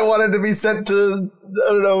gun. I wanted to be sent to, I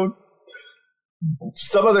don't know,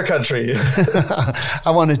 some other country. I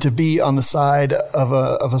wanted to be on the side of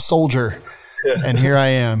a soldier, and here I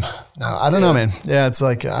am. No, I don't know, man. Yeah, it's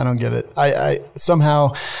like I don't get it. I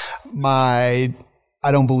somehow my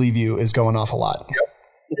I don't believe you is going off a lot.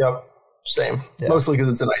 Yep. same. Yeah. Mostly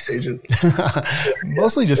because it's an ICE agent.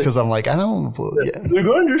 Mostly just because I'm like, I don't. Yeah. They're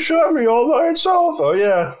going to shot me all by itself. Oh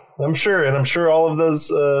yeah, I'm sure, and I'm sure all of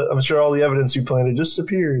those. I'm sure all the evidence you planted just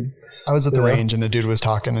appeared. I was at the range and a dude was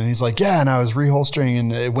talking and he's like, yeah, and I was reholstering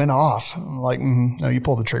and it went off. I'm like, no, you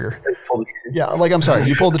pulled the trigger. Yeah, like, I'm sorry,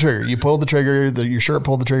 you pulled the trigger. You pulled the trigger, your shirt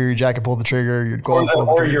pulled the trigger, your jacket pulled the trigger, your gold pulled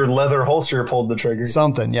the trigger. Or your leather holster pulled the trigger.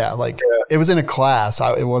 Something, yeah. Like, it was in a class.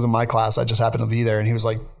 It wasn't my class. I just happened to be there and he was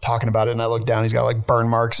like talking about it and I looked down. He's got like burn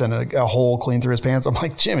marks and a hole clean through his pants. I'm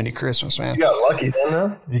like, Jiminy Christmas, man. You got lucky then,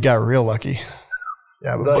 huh? You got real lucky.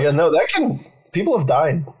 Yeah. No, people have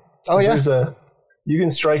died. Oh, yeah. You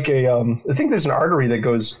can strike I think there's an artery that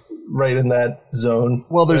goes right in that zone.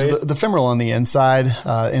 Well, there's the femoral on the inside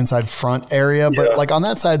front area, but like on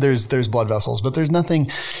that side, there's blood vessels, but there's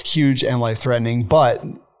nothing huge and life threatening. But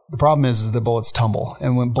the problem is the bullets tumble,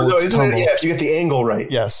 and when bullets tumble, if you get the angle right,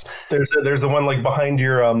 yes, there's the one like behind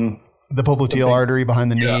your the popliteal artery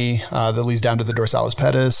behind the knee that leads down to the dorsalis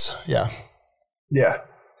pedis. Yeah,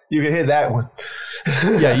 you can hit that one.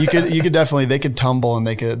 Yeah, you could definitely, they could tumble and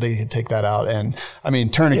they could take that out. And I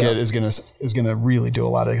mean, tourniquet is gonna really do a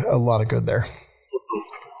lot of good there.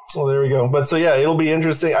 Well, there we go. But so yeah, it'll be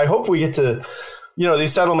interesting. I hope we get to,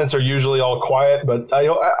 these settlements are usually all quiet, but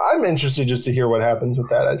I'm interested just to hear what happens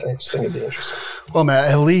with that. I just think it'd be interesting. Well,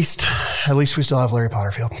 Matt, at least we still have Larry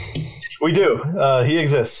Potterfield. We do. He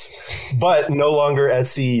exists, but no longer as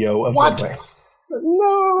CEO of Midway.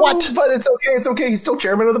 No. What? But it's okay. It's okay. He's still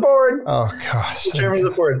chairman of the board. Oh, gosh. Chairman of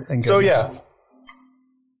the board. So, yeah.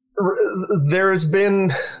 There's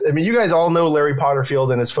been... I mean, you guys all know Larry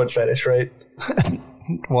Potterfield and his foot fetish, right?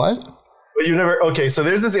 What? But you never... Okay, so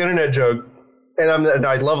there's this internet joke, and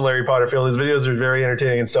I love Larry Potterfield. His videos are very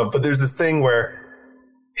entertaining and stuff, but there's this thing where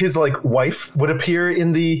his, like, wife would appear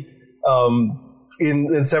in the...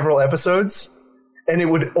 in several episodes, and it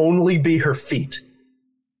would only be her feet.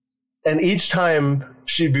 And each time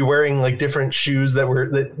she'd be wearing like different shoes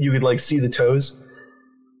that you could like see the toes.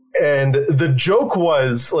 And the joke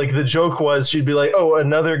was she'd be like, oh,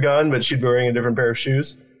 another gun, but she'd be wearing a different pair of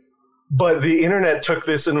shoes. But the internet took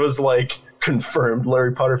this and was like, confirmed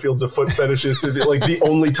Larry Potterfield's a foot fetishist. Like the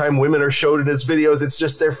only time women are showed in his videos, it's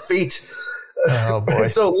just their feet. Oh boy.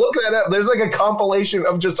 So look that up. There's like a compilation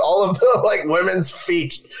of just all of the like women's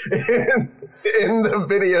feet in the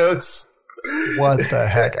videos. What the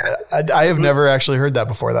heck? I have never actually heard that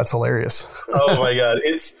before. That's hilarious. Oh my God.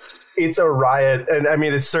 It's a riot. And I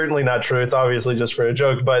mean, it's certainly not true. It's obviously just for a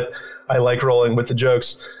joke, but I like rolling with the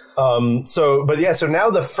jokes. So now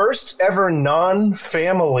the first ever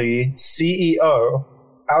non-family CEO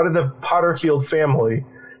out of the Potterfield family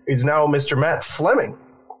is now Mr. Matt Fleming.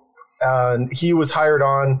 And he was hired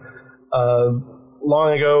on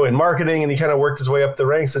long ago in marketing, and he kind of worked his way up the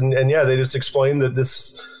ranks. And they just explained that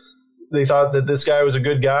they thought that this guy was a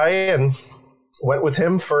good guy and went with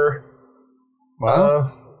him for,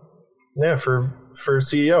 for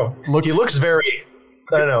CEO. He looks very,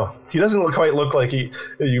 I don't know. He doesn't quite look like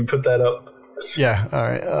you put that up. Yeah. All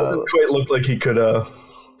right. Doesn't quite look like he could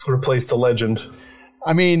replace the legend.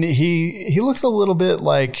 I mean, he looks a little bit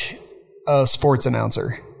like a sports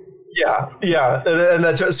announcer. Yeah. And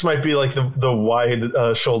that just might be like the wide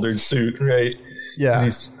shouldered suit, right?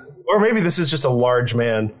 Yeah. Or maybe this is just a large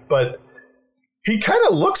man, but he kind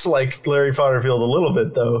of looks like Larry Potterfield a little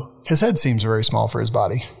bit, though. His head seems very small for his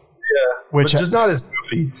body. Yeah, which is not as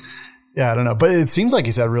goofy. Yeah, I don't know, but it seems like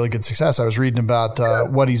he's had really good success. I was reading about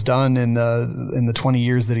what he's done in the 20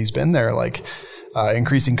 years that he's been there, like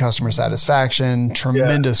increasing customer satisfaction,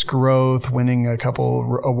 tremendous growth, winning a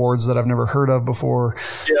couple awards that I've never heard of before.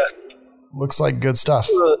 Yeah. Looks like good stuff.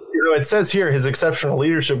 It says here his exceptional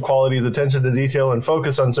leadership qualities, attention to detail, and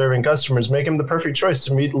focus on serving customers make him the perfect choice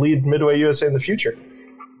to lead Midway USA in the future.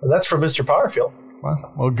 And that's from Mr. Potterfield.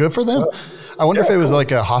 Wow. Well, good for them. I wonder if it was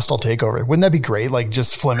like a hostile takeover. Wouldn't that be great? Like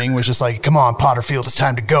just Fleming was just like, come on, Potterfield, it's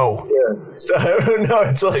time to go. Yeah. No,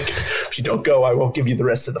 it's like, if you don't go, I won't give you the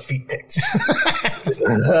rest of the feet picks.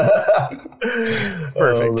 Perfect.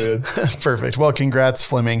 Oh, perfect. Well, congrats,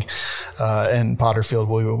 Fleming and Potterfield.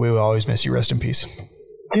 We will always miss you. Rest in peace.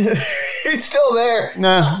 He's still there.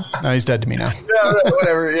 No, he's dead to me now. No,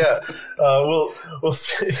 whatever. Yeah. We'll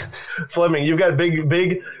see. Fleming, you've got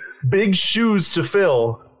big shoes to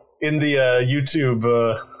fill in the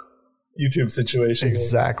YouTube situation.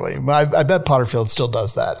 Exactly. I bet Potterfield still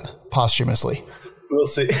does that posthumously. We'll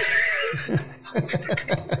see.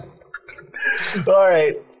 All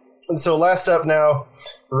right. And so last up now,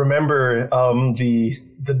 remember the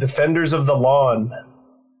Defenders of the Lawn.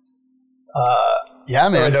 Yeah,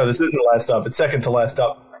 man. No, this isn't last up. It's second to last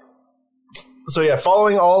up. yeah,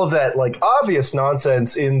 following all of that like obvious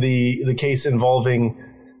nonsense in the case involving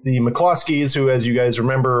the McCloskeys, who, as you guys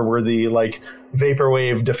remember, were the like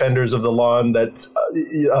vaporwave defenders of the lawn that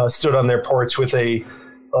stood on their porch with a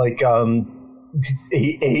like A2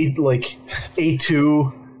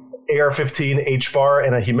 AR-15 H-bar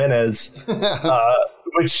and a Jimenez,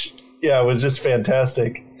 which was just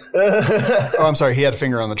fantastic. Oh, I'm sorry, he had a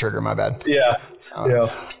finger on the trigger. My bad. Yeah. I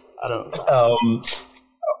don't.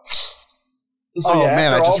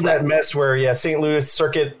 Man! After all that mess where St. Louis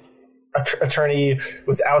Circuit attorney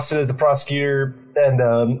was ousted as the prosecutor, and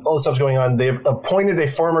all this stuff's going on, they appointed a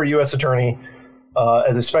former U.S. attorney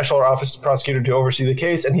as a special office prosecutor to oversee the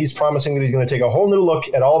case, and he's promising that he's going to take a whole new look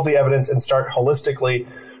at all of the evidence and start holistically,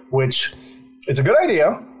 which is a good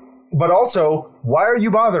idea. But also, why are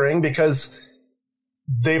you bothering? Because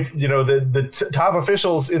they've, the top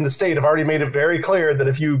officials in the state have already made it very clear that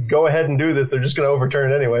if you go ahead and do this, they're just going to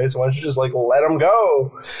overturn it anyway. So why don't you just like let them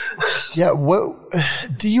go? Yeah. What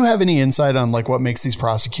do you have any insight on like what makes these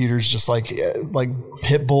prosecutors just like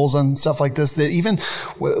pit bulls and stuff like this? That even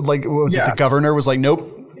like, what was it? The governor was like,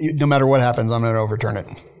 nope, no matter what happens, I'm going to overturn it.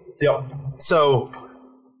 Yep. So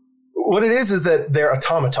what it is that they're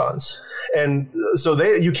automatons. And so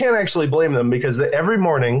you can't actually blame them, because every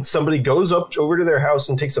morning somebody goes up over to their house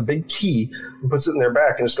and takes a big key and puts it in their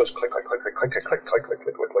back and just goes click, click, click, click, click, click, click, click, click,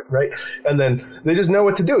 click, click, click, right? And then they just know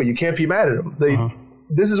what to do. You can't be mad at them.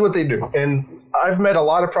 This is what they do. And I've met a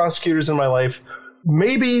lot of prosecutors in my life.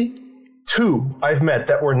 Maybe 2 I've met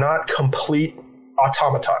that were not complete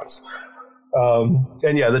automatons.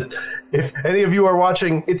 If any of you are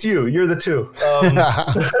watching, it's you. You're the 2.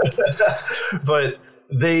 But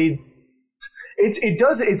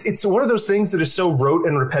it's one of those things that is so rote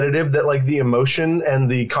and repetitive that like the emotion and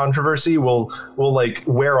the controversy will like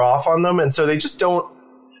wear off on them, and so they don't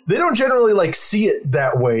generally like see it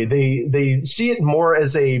that way. They see it more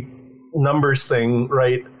as a numbers thing,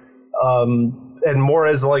 right? And more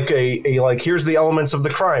as like a like, here's the elements of the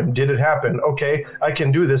crime. Did it happen? Okay, I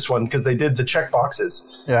can do this one because they did the check boxes.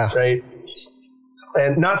 Yeah. Right.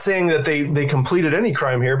 And not saying that they completed any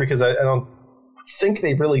crime here, because I don't think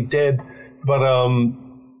they really did.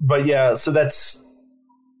 But yeah, so it's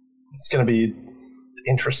going to be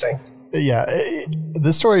interesting. Yeah,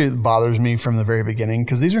 this story bothers me from the very beginning,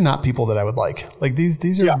 because these are not people that I would like. Like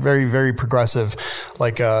these are very, very progressive,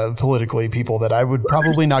 like politically, people that I would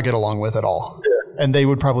probably not get along with at all. Yeah. And they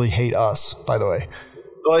would probably hate us, by the way.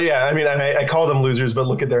 Well, yeah, I mean, I call them losers, but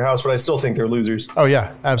look at their house, but I still think they're losers. Oh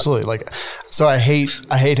yeah, absolutely. Like, so I hate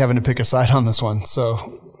having to pick a side on this one. So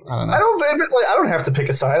I don't know. I don't have to pick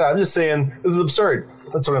a side. I'm just saying this is absurd.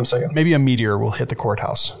 That's what I'm saying. Maybe a meteor will hit the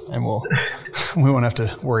courthouse, and we won't have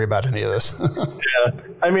to worry about any of this. Yeah,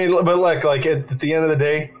 I mean, but like at the end of the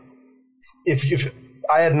day, if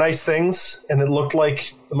I had nice things and it looked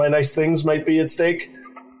like my nice things might be at stake,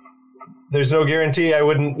 there's no guarantee I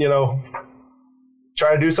wouldn't,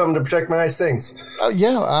 try to do something to protect my nice things.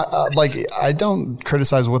 I don't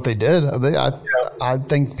criticize what they did. I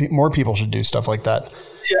think more people should do stuff like that.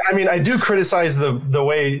 Yeah, I mean, I do criticize the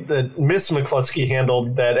way that Miss McCluskey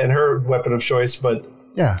handled that and her weapon of choice, but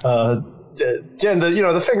Jen,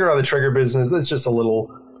 the finger on the trigger business, that's just a little.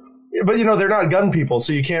 But they're not gun people,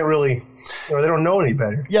 so you can't really. They don't know any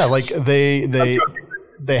better. Yeah, like they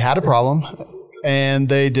had a problem, and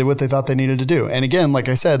they did what they thought they needed to do. And again, like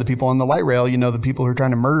I said, the people on the light rail, the people who are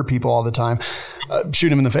trying to murder people all the time, shoot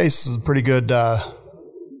them in the face is a pretty good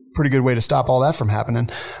way to stop all that from happening.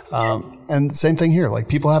 And same thing here. Like,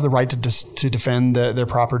 people have the right to defend their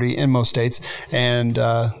property in most states, and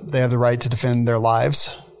they have the right to defend their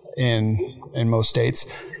lives in most states.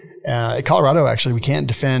 In Colorado, actually, we can't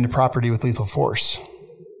defend property with lethal force,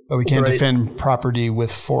 but we can defend property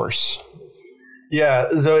with force.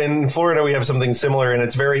 Yeah. So in Florida, we have something similar, and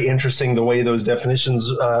it's very interesting the way those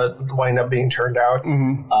definitions wind up being turned out.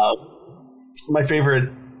 Mm-hmm. My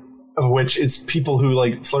favorite of which is people who,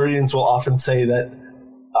 like, Floridians will often say that,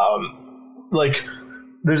 like,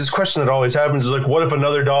 there's this question that always happens, is like, what if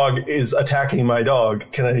another dog is attacking my dog?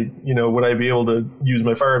 Can I, would I be able to use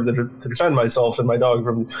my firearm to defend myself and my dog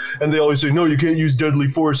from? And they always say, no, you can't use deadly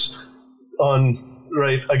force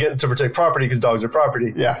again, to protect property, because dogs are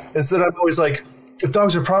property. Yeah. Instead, I'm always like, if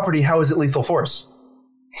dogs are property, how is it lethal force?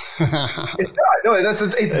 It's not. No,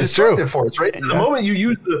 it's destructive force, right? Yeah. The moment you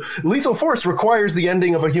use the lethal force requires the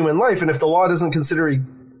ending of a human life, and if the law doesn't consider it,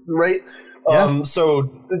 right? Yeah. So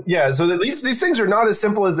these things are not as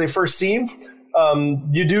simple as they first seem.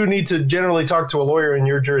 You do need to generally talk to a lawyer in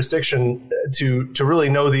your jurisdiction to really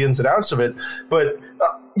know the ins and outs of it. But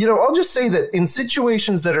I'll just say that in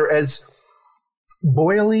situations that are as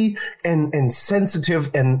boily and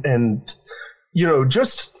sensitive and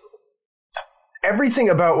just everything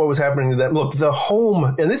about what was happening to them. Look, the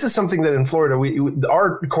home, and this is something that in Florida,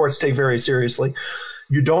 our courts take very seriously.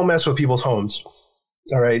 You don't mess with people's homes.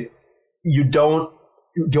 All right. You don't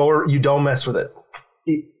mess with it.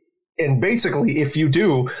 And basically, if you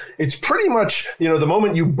do, it's pretty much, the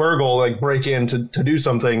moment you burgle, like break in to do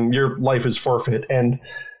something, your life is forfeit. And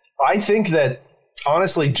I think that,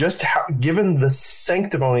 honestly, just given the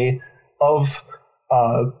sanctimony of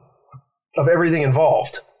everything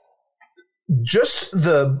involved, just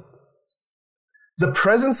the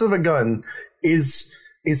presence of a gun is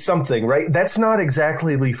something, right? That's not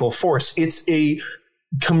exactly lethal force. It's a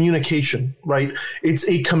communication, right? It's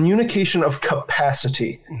a communication of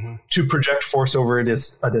capacity to project force over a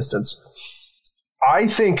distance. I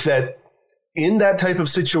think that in that type of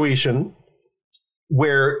situation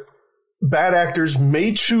where bad actors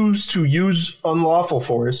may choose to use unlawful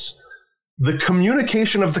force, the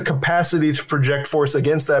communication of the capacity to project force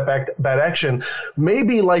against that bad action may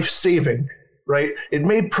be life-saving, right? It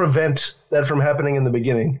may prevent that from happening in the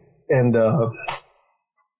beginning. And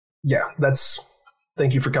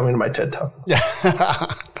thank you for coming to my TED Talk. Yeah.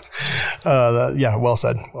 Well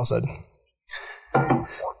said. Well said.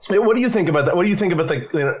 What do you think about that? What do you think about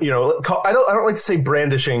I don't like to say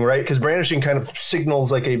brandishing, right? Because brandishing kind of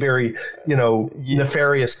signals like a very,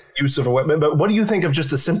 nefarious use of a weapon. But what do you think of just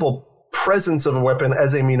the simple presence of a weapon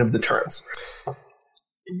as a mean of deterrence?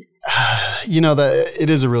 That it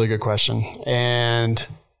is a really good question. And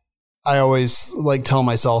I always tell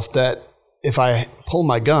myself that if I pull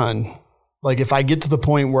my gun, if I get to the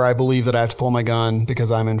point where I believe that I have to pull my gun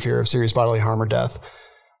because I'm in fear of serious bodily harm or death,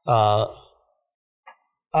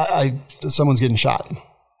 someone's getting shot.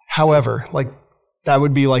 However, that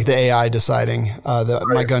would be the AI deciding that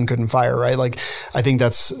my gun couldn't fire, right? I think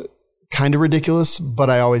that's kind of ridiculous, but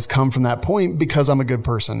I always come from that point because I'm a good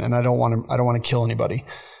person and I don't want to kill anybody.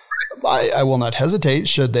 I will not hesitate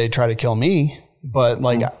should they try to kill me, but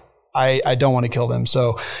I don't want to kill them.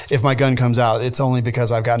 So if my gun comes out, it's only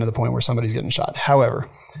because I've gotten to the point where somebody's getting shot. However,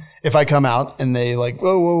 if I come out and they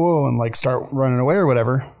whoa, and start running away or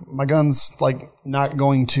whatever, my gun's not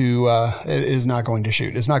going to, it is not going to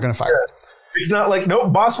shoot. It's not going to fire. Yeah. It's not no,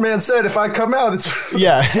 boss man said if I come out, it's...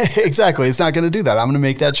 Yeah, exactly. It's not going to do that. I'm going to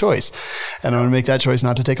make that choice. And I'm going to make that choice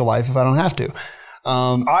not to take a life if I don't have to.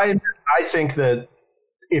 I think that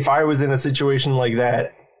if I was in a situation like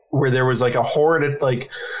that, where there was a horde at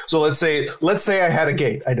so let's say I had a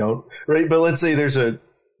gate. I don't, right? But let's say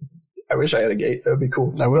I wish I had a gate. That would be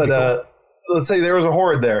cool. That would be cool. Let's say there was a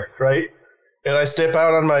horde there, right? And I step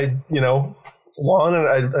out on my, lawn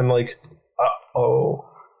and I'm like, uh-oh.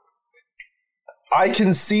 I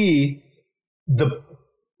can see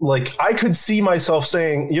I could see myself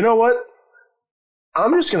saying, you know what?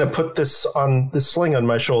 I'm just going to put this sling on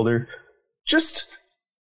my shoulder. Just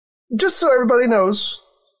so everybody knows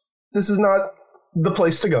this is not the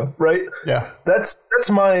place to go, right? Yeah. That's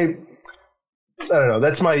my, I don't know.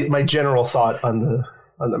 That's my general thought on the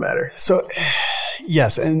matter. So,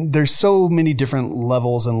 yes. And there's so many different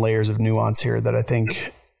levels and layers of nuance here that I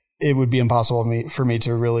think it would be impossible for me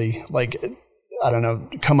to really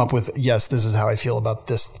come up with, yes, this is how I feel about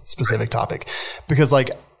this specific topic. Because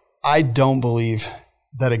I don't believe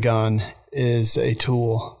that a gun is a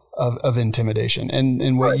tool of intimidation.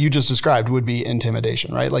 And what you just described would be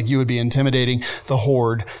intimidation, right? You would be intimidating the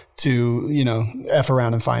horde to, F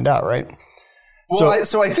around and find out, right? Well,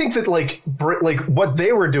 so I think that what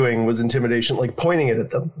they were doing was intimidation, pointing it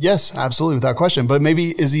at them. Yes, absolutely, without question. But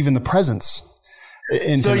maybe is even the presence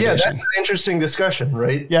intimidation. So yeah, that's an interesting discussion,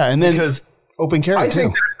 right? Yeah, and then because open carry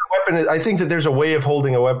too. I think that there's a way of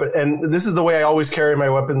holding a weapon, and this is the way I always carry my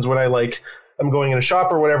weapons when I'm going in a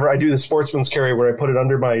shop or whatever. I do the sportsman's carry where I put it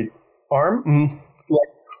under my arm. Mm-hmm.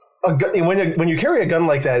 When you carry a gun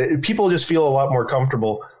like that, people just feel a lot more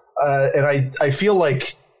comfortable. And I feel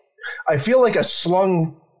like a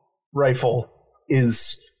slung rifle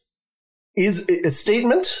is a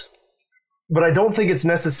statement, but I don't think it's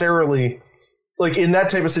necessarily in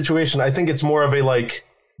that type of situation. I think it's more of a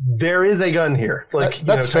there is a gun here.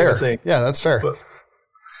 That's fair. Thing. Yeah, that's fair. But,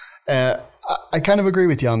 I kind of agree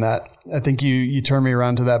with you on that. I think you turn me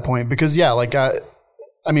around to that point because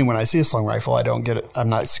when I see a slung rifle, I don't get it. I'm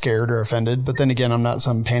not scared or offended, but then again, I'm not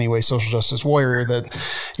some panty waist social justice warrior that,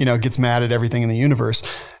 gets mad at everything in the universe.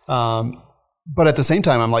 But at the same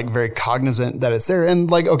time, I'm very cognizant that it's there. And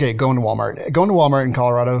going to Walmart in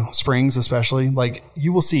Colorado Springs, especially,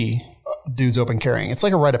 you will see dudes open carrying. It's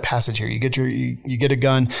like a rite of passage here. You get a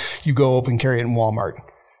gun, you go open carry it in Walmart.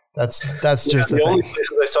 That's just the only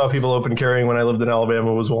places I saw people open carrying when I lived in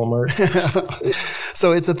Alabama was Walmart.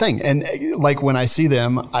 So it's a thing. And like when I see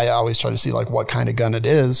them, I always try to see like what kind of gun it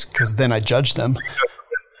is, because then I judge them.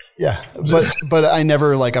 Yeah. But I'm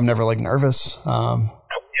never like nervous. Yeah.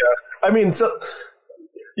 I mean,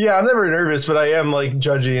 yeah, I'm never nervous, but I am like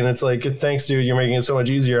judgy, and it's like, thanks, dude, you're making it so much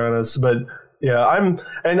easier on us. But yeah,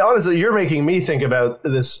 and honestly, you're making me think about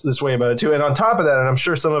this way about it too. And on top of that, and I'm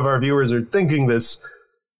sure some of our viewers are thinking this,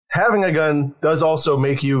 having a gun does also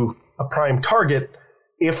make you a prime target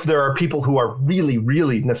if there are people who are really,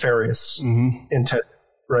 really nefarious intent,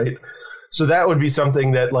 right? So that would be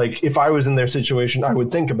something that, like, if I was in their situation, I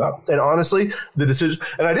would think about. And honestly, the decision,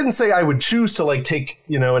 and I didn't say I would choose to like take,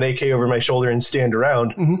 an AK over my shoulder and stand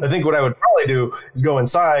around. I think what I would probably do is go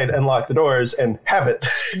inside and lock the doors and have it.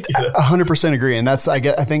 100% agree. And that's, I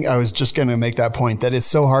think I was just going to make that point, that it's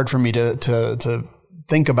so hard for me to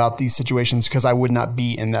think about these situations because I would not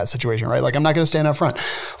be in that situation, right? Like, I'm not going to stand up front.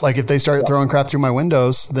 Like, if they start throwing crap through my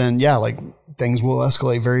windows, then yeah, like things will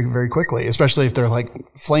escalate very, very quickly, especially if they're like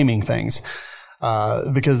flaming things.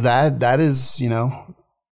 Because that is,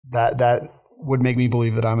 that would make me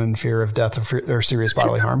believe that I'm in fear of death or serious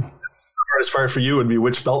bodily harm. The hardest part for you would be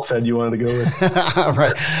which belt fed you wanted to go with.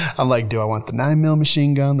 Right. I'm like, do I want the 9mm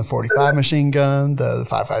machine gun, the 45 machine gun, the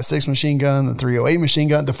 5.56 machine gun, the 308 machine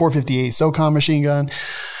gun, the 458 SOCOM machine gun?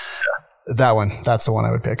 Yeah. That one. That's the one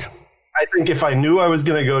I would pick. I think if I knew I was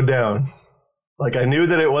going to go down, like I knew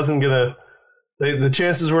that it wasn't going to, the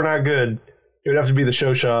chances were not good, it would have to be the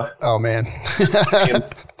Shoshaw. Oh, man.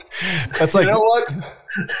 That's like, you know what?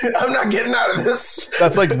 I'm not getting out of this.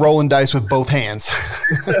 That's like rolling dice with both hands.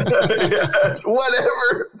 Yeah,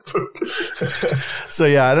 whatever. So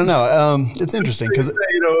yeah, I don't know. It's interesting because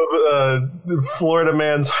Florida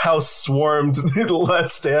man's house swarmed.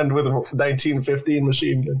 Last stand with a 1915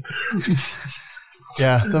 machine gun.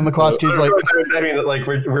 Yeah, the McCloskey's like. I mean, like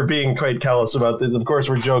we're being quite callous about this. Of course,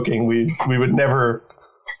 we're joking. We would never,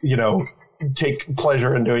 take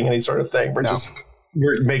pleasure in doing any sort of thing.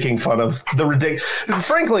 We're making fun of the ridiculous.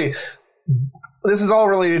 Frankly, this is all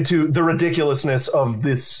related to the ridiculousness of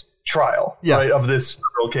this trial, right? Of this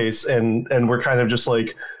federal case, and we're kind of just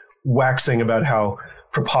like waxing about how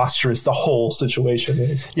preposterous the whole situation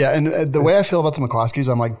is. Yeah, and the way I feel about the McCloskeys,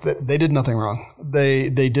 I'm like, they did nothing wrong. They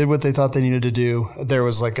did what they thought they needed to do. There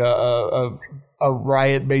was like a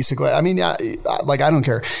riot, basically. I mean, yeah, like, I don't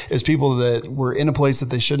care. It's people that were in a place that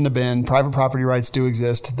they shouldn't have been. Private property rights do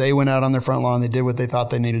exist. They went out on their front lawn. They did what they thought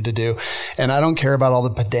they needed to do. And I don't care about all the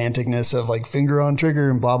pedanticness of like finger on trigger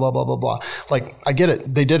and blah, blah, blah, blah, blah. Like, I get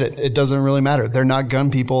it. They did it. It doesn't really matter. They're not gun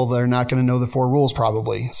people. They're not going to know the 4 rules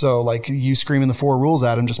probably. So like, you screaming the 4 rules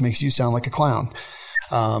at them just makes you sound like a clown.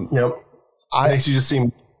 Yep. Makes you just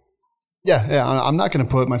seem... Yeah. I'm not going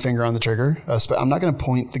to put my finger on the trigger. I'm not going to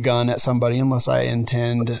point the gun at somebody unless I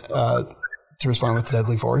intend to respond with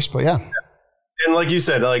deadly force. But yeah. And like you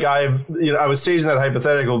said, like I was staging that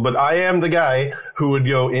hypothetical, but I am the guy who would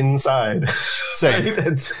go inside. Same.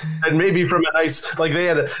 And maybe from a nice, like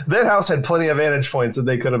that house had plenty of vantage points that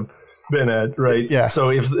they could have been at, right? Yeah.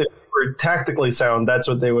 So if they were tactically sound, that's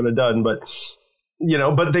what they would have done. But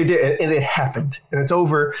but they did, and it happened, and it's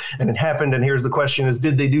over, and it happened, and here's the question is,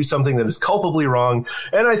 did they do something that is culpably wrong?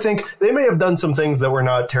 And I think they may have done some things that were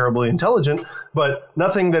not terribly intelligent, but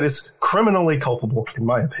nothing that is criminally culpable, in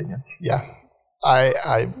my opinion. Yeah,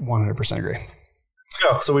 I 100% agree.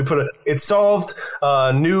 So we it's solved,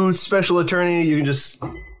 new special attorney, you can just,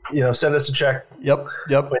 send us a check. Yep.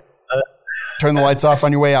 Turn the lights off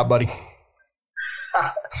on your way out, buddy.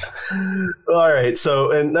 All right,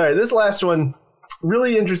 this last one,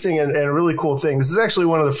 really interesting and a really cool thing. This is actually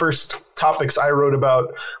one of the first topics I wrote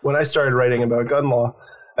about when I started writing about gun law.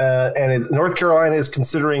 And North Carolina is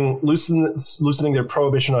considering loosening their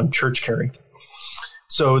prohibition on church carry.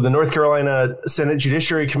 So the North Carolina Senate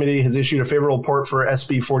Judiciary Committee has issued a favorable report for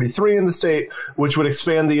SB 43 in the state, which would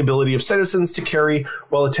expand the ability of citizens to carry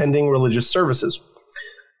while attending religious services.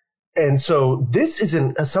 And so this is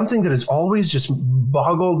something that has always just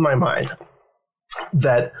boggled my mind,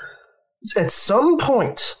 that at some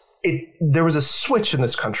point there was a switch in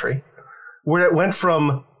this country where it went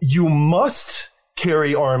from you must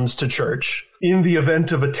carry arms to church in the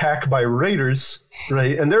event of attack by raiders,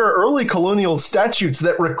 right? And there are early colonial statutes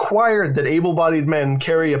that required that able-bodied men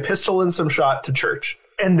carry a pistol and some shot to church.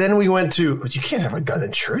 And then we went to, but you can't have a gun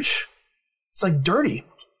in church. It's like dirty.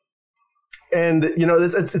 And,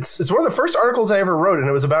 it's one of the first articles I ever wrote, and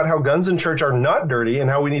it was about how guns in church are not dirty and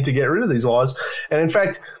how we need to get rid of these laws. And in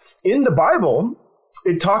fact, in the Bible,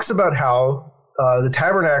 it talks about how the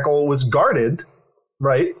tabernacle was guarded,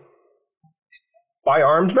 right, by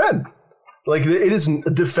armed men. Like, it is,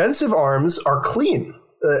 defensive arms are clean.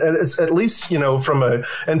 And it's at least,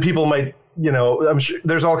 and people might I'm sure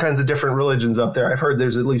there's all kinds of different religions out there. I've heard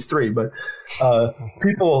there's at least 3, but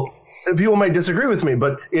people might disagree with me.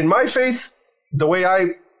 But in my faith, the way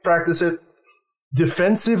I practice it,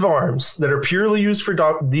 defensive arms that are purely used for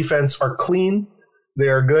defense are clean. They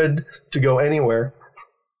are good to go anywhere.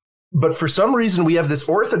 But for some reason, we have this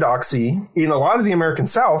orthodoxy in a lot of the American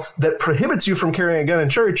South that prohibits you from carrying a gun in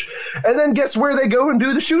church. And then guess where they go and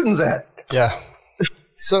do the shootings at? Yeah.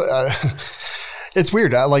 So it's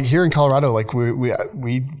weird. Like here in Colorado, like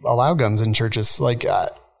we allow guns in churches. Like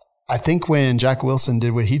I think when Jack Wilson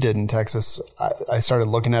did what he did in Texas, I started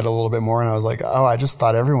looking at it a little bit more, and I was like, oh, I just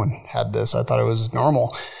thought everyone had this. I thought it was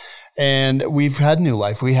normal. And we've had new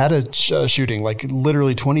life. We had a shooting, like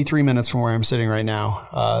literally 23 minutes from where I'm sitting right now.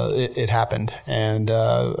 It happened, and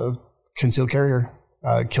a concealed carrier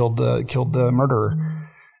killed the murderer,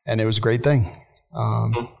 and it was a great thing.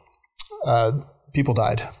 People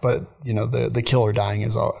died, but the killer dying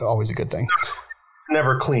is always a good thing. It's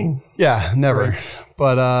never clean. Yeah, never. Right.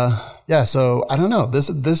 But yeah, so I don't know. This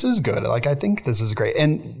is good. Like I think this is great.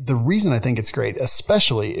 And the reason I think it's great,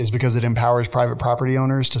 especially, is because it empowers private property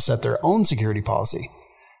owners to set their own security policy.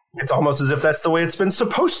 It's almost as if that's the way it's been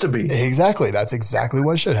supposed to be. Exactly. That's exactly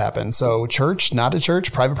what should happen. So church, not a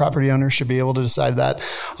church, private property owners should be able to decide that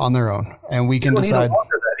on their own. And we can decide. You don't need a law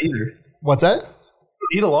for that either. What's that?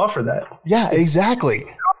 You need a law for that. Yeah, exactly.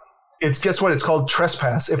 Guess what? It's called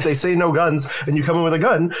trespass. If they say no guns and you come in with a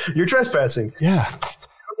gun, you're trespassing. Yeah.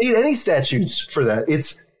 You don't need any statutes for that.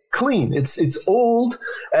 It's clean. It's old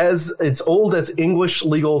as English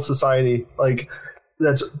legal society. Like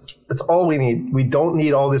that's all we need. We don't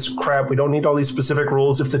need all this crap. We don't need all these specific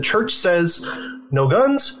rules. If the church says no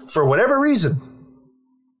guns for whatever reason,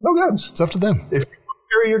 no guns. It's up to them. If you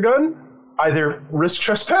carry your gun, either risk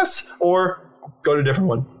trespass or go to a different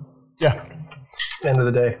one. Yeah. End of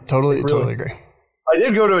the day. Totally agree. I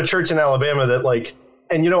did go to a church in Alabama that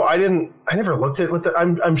and I never looked at what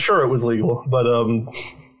I'm sure it was legal, but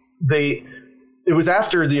it was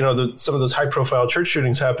after some of those high profile church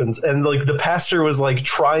shootings happens, and the pastor was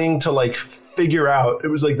trying to figure out, it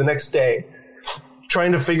was the next day,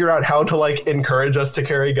 trying to figure out how to encourage us to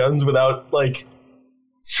carry guns without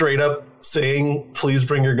straight up saying, please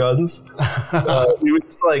bring your guns. He was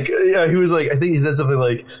just he was I think he said something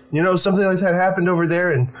something like that happened over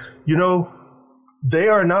there, and they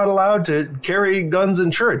are not allowed to carry guns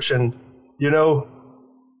in church, and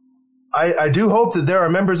I do hope that there are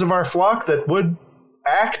members of our flock that would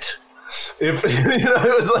act if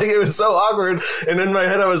it was so awkward. And in my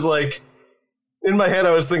head I was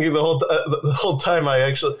thinking the whole time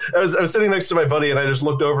I was sitting next to my buddy, and I just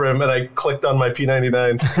looked over him and I clicked on my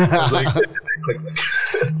P99. I was click.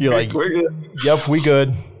 You're like, we're good. Yep, we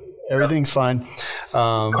good. Everything's fine.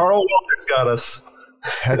 Carl Walters got us.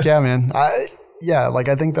 Heck yeah, man. I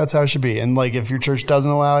think that's how it should be. And if your church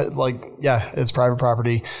doesn't allow it, it's private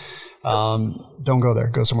property. Don't go there.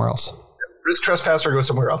 Go somewhere else. Risk trespass or go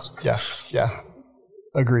somewhere else. Yeah.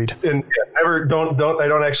 Agreed. And never I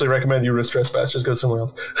don't actually recommend you risk trespass. Just go somewhere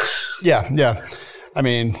else. Yeah. I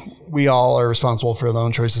mean, we all are responsible for the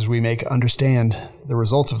own choices we make. Understand the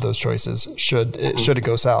results of those choices should it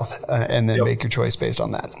go south, and then make your choice based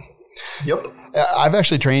on that. Yep. I've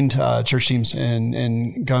actually trained church teams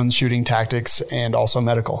in guns, shooting tactics, and also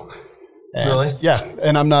medical. And, really? Yeah.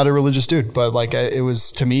 And I'm not a religious dude, but it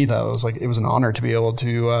was, to me, though, it was an honor to be able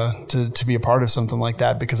to be a part of something like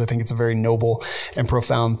that, because I think it's a very noble and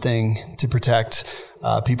profound thing to protect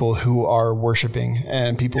people who are worshiping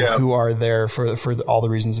and people who are there for all the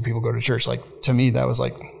reasons that people go to church. To me, that was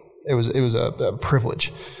it was a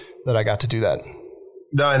privilege that I got to do that.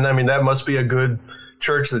 No, and I mean, that must be a good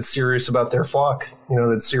church that's serious about their flock,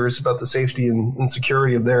 that's serious about the safety and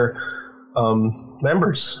security of their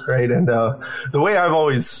members, right? And the way I've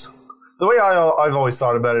always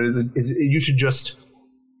thought about it is you should just,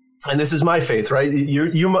 and this is my faith, right? Any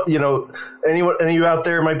of you out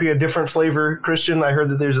there might be a different flavor Christian. I heard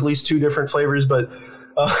that there's at least 2 different flavors, but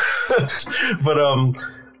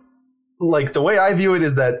the way I view it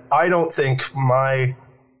is that I don't think my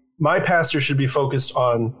pastor should be focused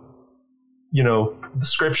on the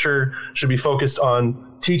scripture, should be focused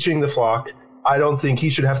on teaching the flock. I don't think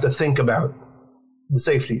he should have to think about the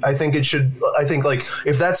safety. I think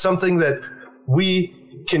if that's something that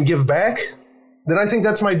we can give back, then I think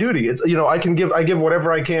that's my duty. It's, I give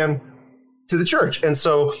whatever I can to the church. And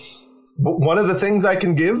so one of the things I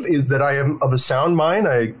can give is that I am of a sound mind.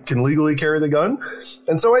 I can legally carry the gun.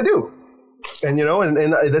 And so I do. And,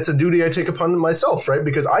 and that's a duty I take upon myself, right?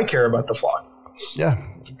 Because I care about the flock. Yeah,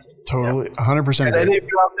 totally. 100%. And any of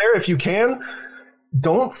you out there, if you can,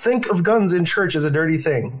 don't think of guns in church as a dirty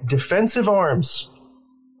thing. Defensive arms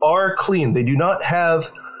are clean. They do not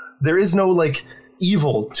have. There is no like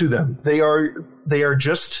evil to them. They are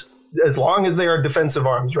just, as long as they are defensive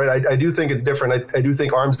arms, right? I do think it's different. I do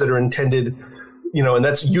think arms that are intended, and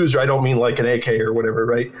that's user. I don't mean like an AK or whatever,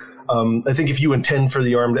 right? I think if you intend for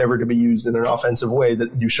the arm ever to be used in an offensive way,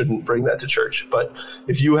 that you shouldn't bring that to church. But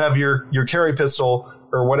if you have your carry pistol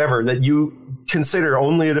or whatever that you consider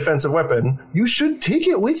only a defensive weapon, you should take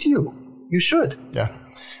it with you. You should. Yeah.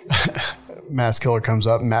 Mass Killer comes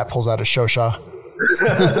up. Matt pulls out a shosha.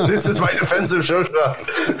 This is my defensive shosha.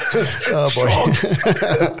 Oh boy.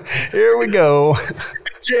 Here we go.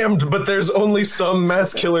 Jammed, but there's only some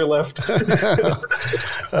Mass Killer left. Muzzle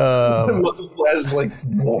flash like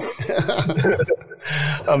wolf.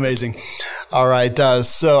 Amazing. All right,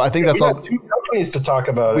 so I think that's we all. Got two companies to talk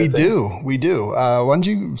about. We do. Why don't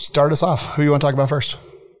you start us off? Who you want to talk about first?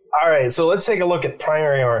 All right, so let's take a look at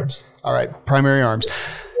Primary Arms. All right, Primary Arms.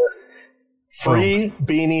 Free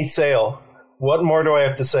beanie sale. What more do I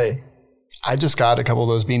have to say? I just got a couple of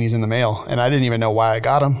those beanies in the mail, and I didn't even know why I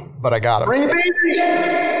got them, but I got them. Free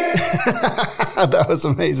beanie! That was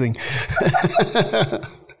amazing.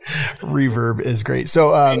 Reverb is great.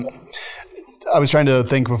 So I was trying to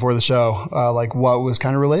think before the show, like what was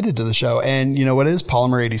kind of related to the show. And you know what it is?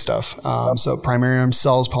 Polymer 80 stuff. So Primary Arms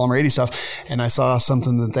sells Polymer 80 stuff. And I saw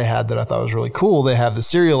something that they had that I thought was really cool. They have the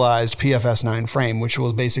serialized PFS 9 frame, which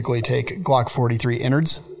will basically take Glock 43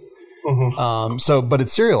 innards. Mm-hmm. But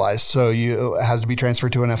it's serialized, so it has to be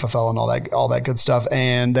transferred to an FFL and all that good stuff.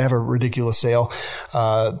 And they have a ridiculous sale.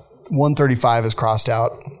 135 is crossed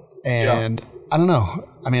out, and I don't know.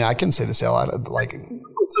 I mean, I can say the sale out like.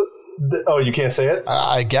 Oh, you can't say it?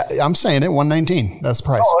 I'm saying it. 119. That's the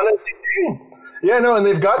price. Oh, 119. Yeah, no, and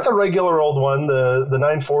they've got the regular old one, the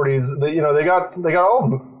 940s. They got all of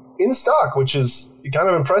them in stock, which is kind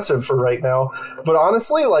of impressive for right now. But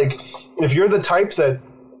honestly, like if you're the type that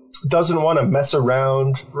doesn't want to mess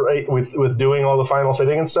around right with doing all the final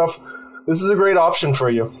fitting and stuff, this is a great option for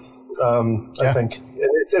you. I think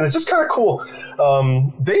it's just kind of cool.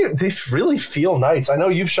 They really feel nice. I know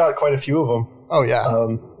you've shot quite a few of them. Oh yeah,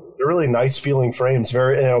 they're really nice feeling frames,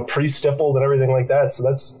 very pre-stippled and everything like that. So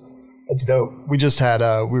that's dope. We just had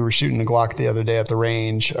we were shooting a Glock the other day at the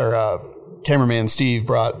range, or cameraman Steve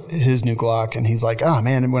brought his new Glock, and he's like, "Oh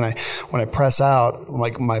man, when I press out,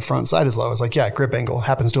 like my front sight is low." I was like, "Yeah, grip angle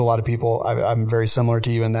happens to a lot of people. I'm very similar to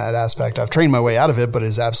you in that aspect. I've trained my way out of it, but it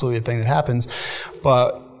is absolutely a thing that happens."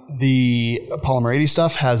 But the Polymer 80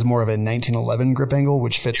 stuff has more of a 1911 grip angle,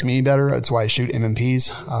 which fits me better. That's why I shoot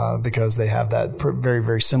MMPs because they have that very,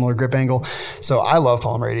 very similar grip angle. So I love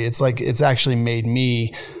Polymer 80. It's actually made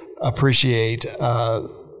me appreciate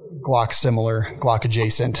Glock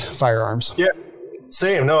adjacent firearms. Yeah,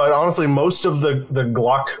 same. No, honestly, most of the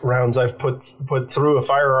Glock rounds I've put through a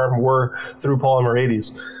firearm were through Polymer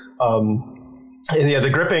 80s. And yeah, the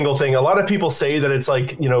grip angle thing, a lot of people say that it's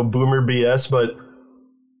like, boomer BS, but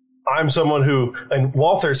I'm someone and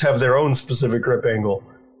Walthers have their own specific grip angle,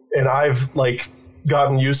 and I've like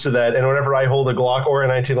gotten used to that. And whenever I hold a Glock or a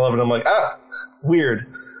 1911, I'm like, weird.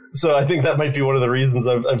 So I think that might be one of the reasons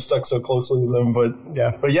I've stuck so closely with them. But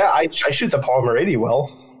yeah, I shoot the Polymer 80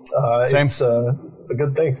 well. Same. It's a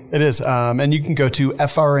good thing. It is. And you can go to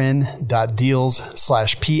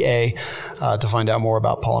frn.deals/PA to find out more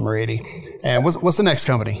about Polymer 80. And what's the next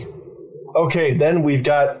company? Okay, then we've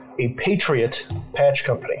got a Patriot patch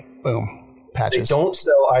company. Boom. Patches. They don't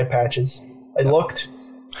sell eye patches. I looked,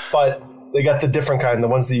 but they got the different kind, the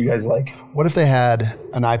ones that you guys like. What if they had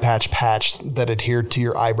an eye patch that adhered to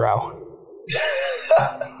your eyebrow?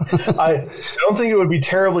 I don't think it would be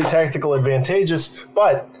terribly tactical advantageous,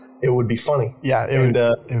 but it would be funny. Yeah, it would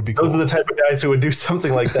be cool. Those are the type of guys who would do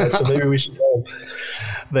something like that, so maybe we should tell them.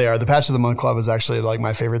 They are. The Patch of the Month Club is actually like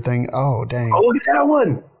my favorite thing. Oh, dang. Oh, look at that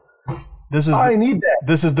one. I need that.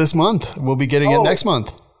 This is this month. We'll be getting it next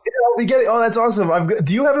month. Yeah, I'll be getting. Oh, that's awesome.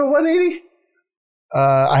 Do you have a 180?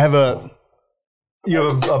 I have a. You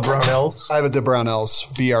have a Brownells? I have the Brownells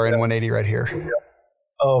BRN 180 right here. Yeah.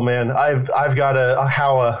 Oh man, I've got a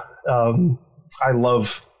Howa. I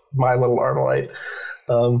love my little Armalite.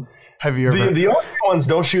 Have you ever? The other ones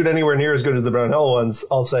don't shoot anywhere near as good as the Brownell ones,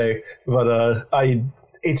 I'll say. But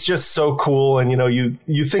it's just so cool, and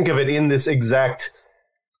you think of it in this exact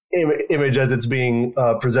image as it's being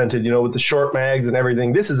presented, with the short mags and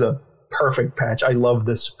everything. This is a perfect patch. I love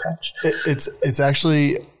this patch. It's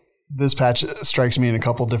actually, this patch strikes me in a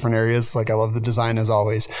couple different areas. Like, I love the design as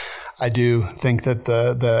always. I do think that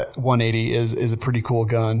the 180 is a pretty cool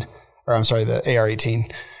gun, or I'm sorry, the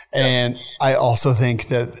AR-18. And I also think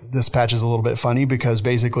that this patch is a little bit funny because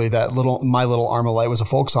basically that My Little Armalite was a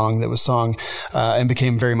folk song that was sung and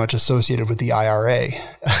became very much associated with the IRA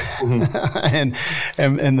and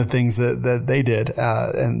the things that they did.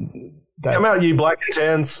 And that, come out, you black and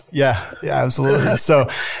tans. Yeah, absolutely. So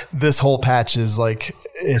this whole patch is like,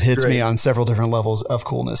 it hits me on several different levels of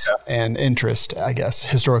coolness and interest, I guess,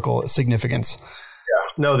 historical significance.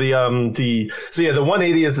 No, the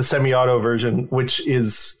 180 is the semi-auto version, which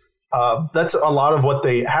is that's a lot of what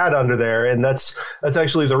they had under there, and that's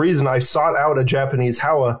actually the reason I sought out a Japanese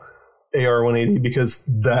Howa AR 180, because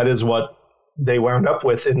that is what they wound up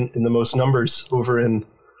with in the most numbers over in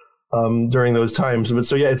during those times. But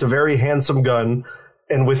so yeah, it's a very handsome gun,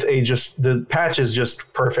 and with the patch is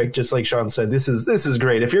just perfect, just like Sean said. This is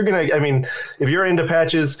great. If you're into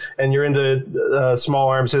patches and you're into small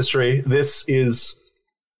arms history, this is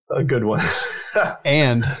a good one.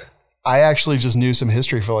 And I actually just knew some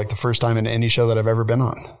history for like the first time in any show that I've ever been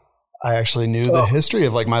on. I actually knew the history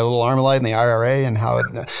of like My Little Armalite and the IRA and how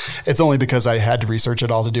it's only because I had to research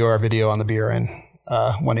it all to do our video on the BRN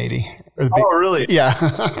 180. Really? Yeah.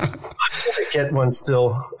 I get one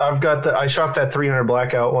still. I shot that 300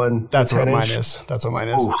 blackout one. That's what mine is.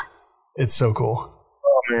 Ooh. It's so cool.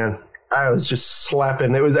 Oh man. I was just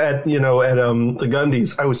slapping. It was at the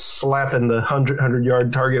Gundies. I was slapping the 100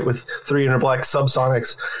 yard target with 300 black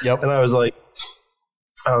subsonics. Yep. And I was like,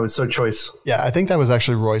 oh, it was so choice. Yeah, I think that was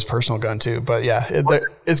actually Roy's personal gun too. But yeah,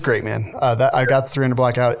 it's great, man. I got the 300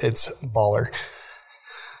 blackout. It's baller.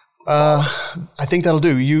 I think that'll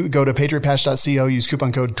do. You go to patriotpatch.co, use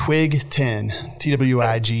coupon code TWIG10,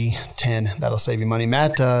 TWIG 10. That'll save you money.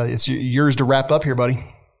 Matt, it's yours to wrap up here, buddy.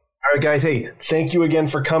 All right, guys. Hey, thank you again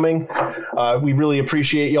for coming. We really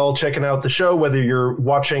appreciate y'all checking out the show, whether you're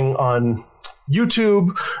watching on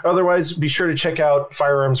YouTube. Otherwise, be sure to check out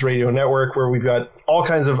Firearms Radio Network, where we've got all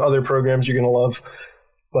kinds of other programs you're going to love.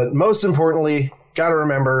 But most importantly, got to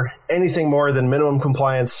remember, anything more than minimum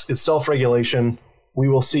compliance is self-regulation. We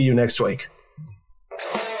will see you next week.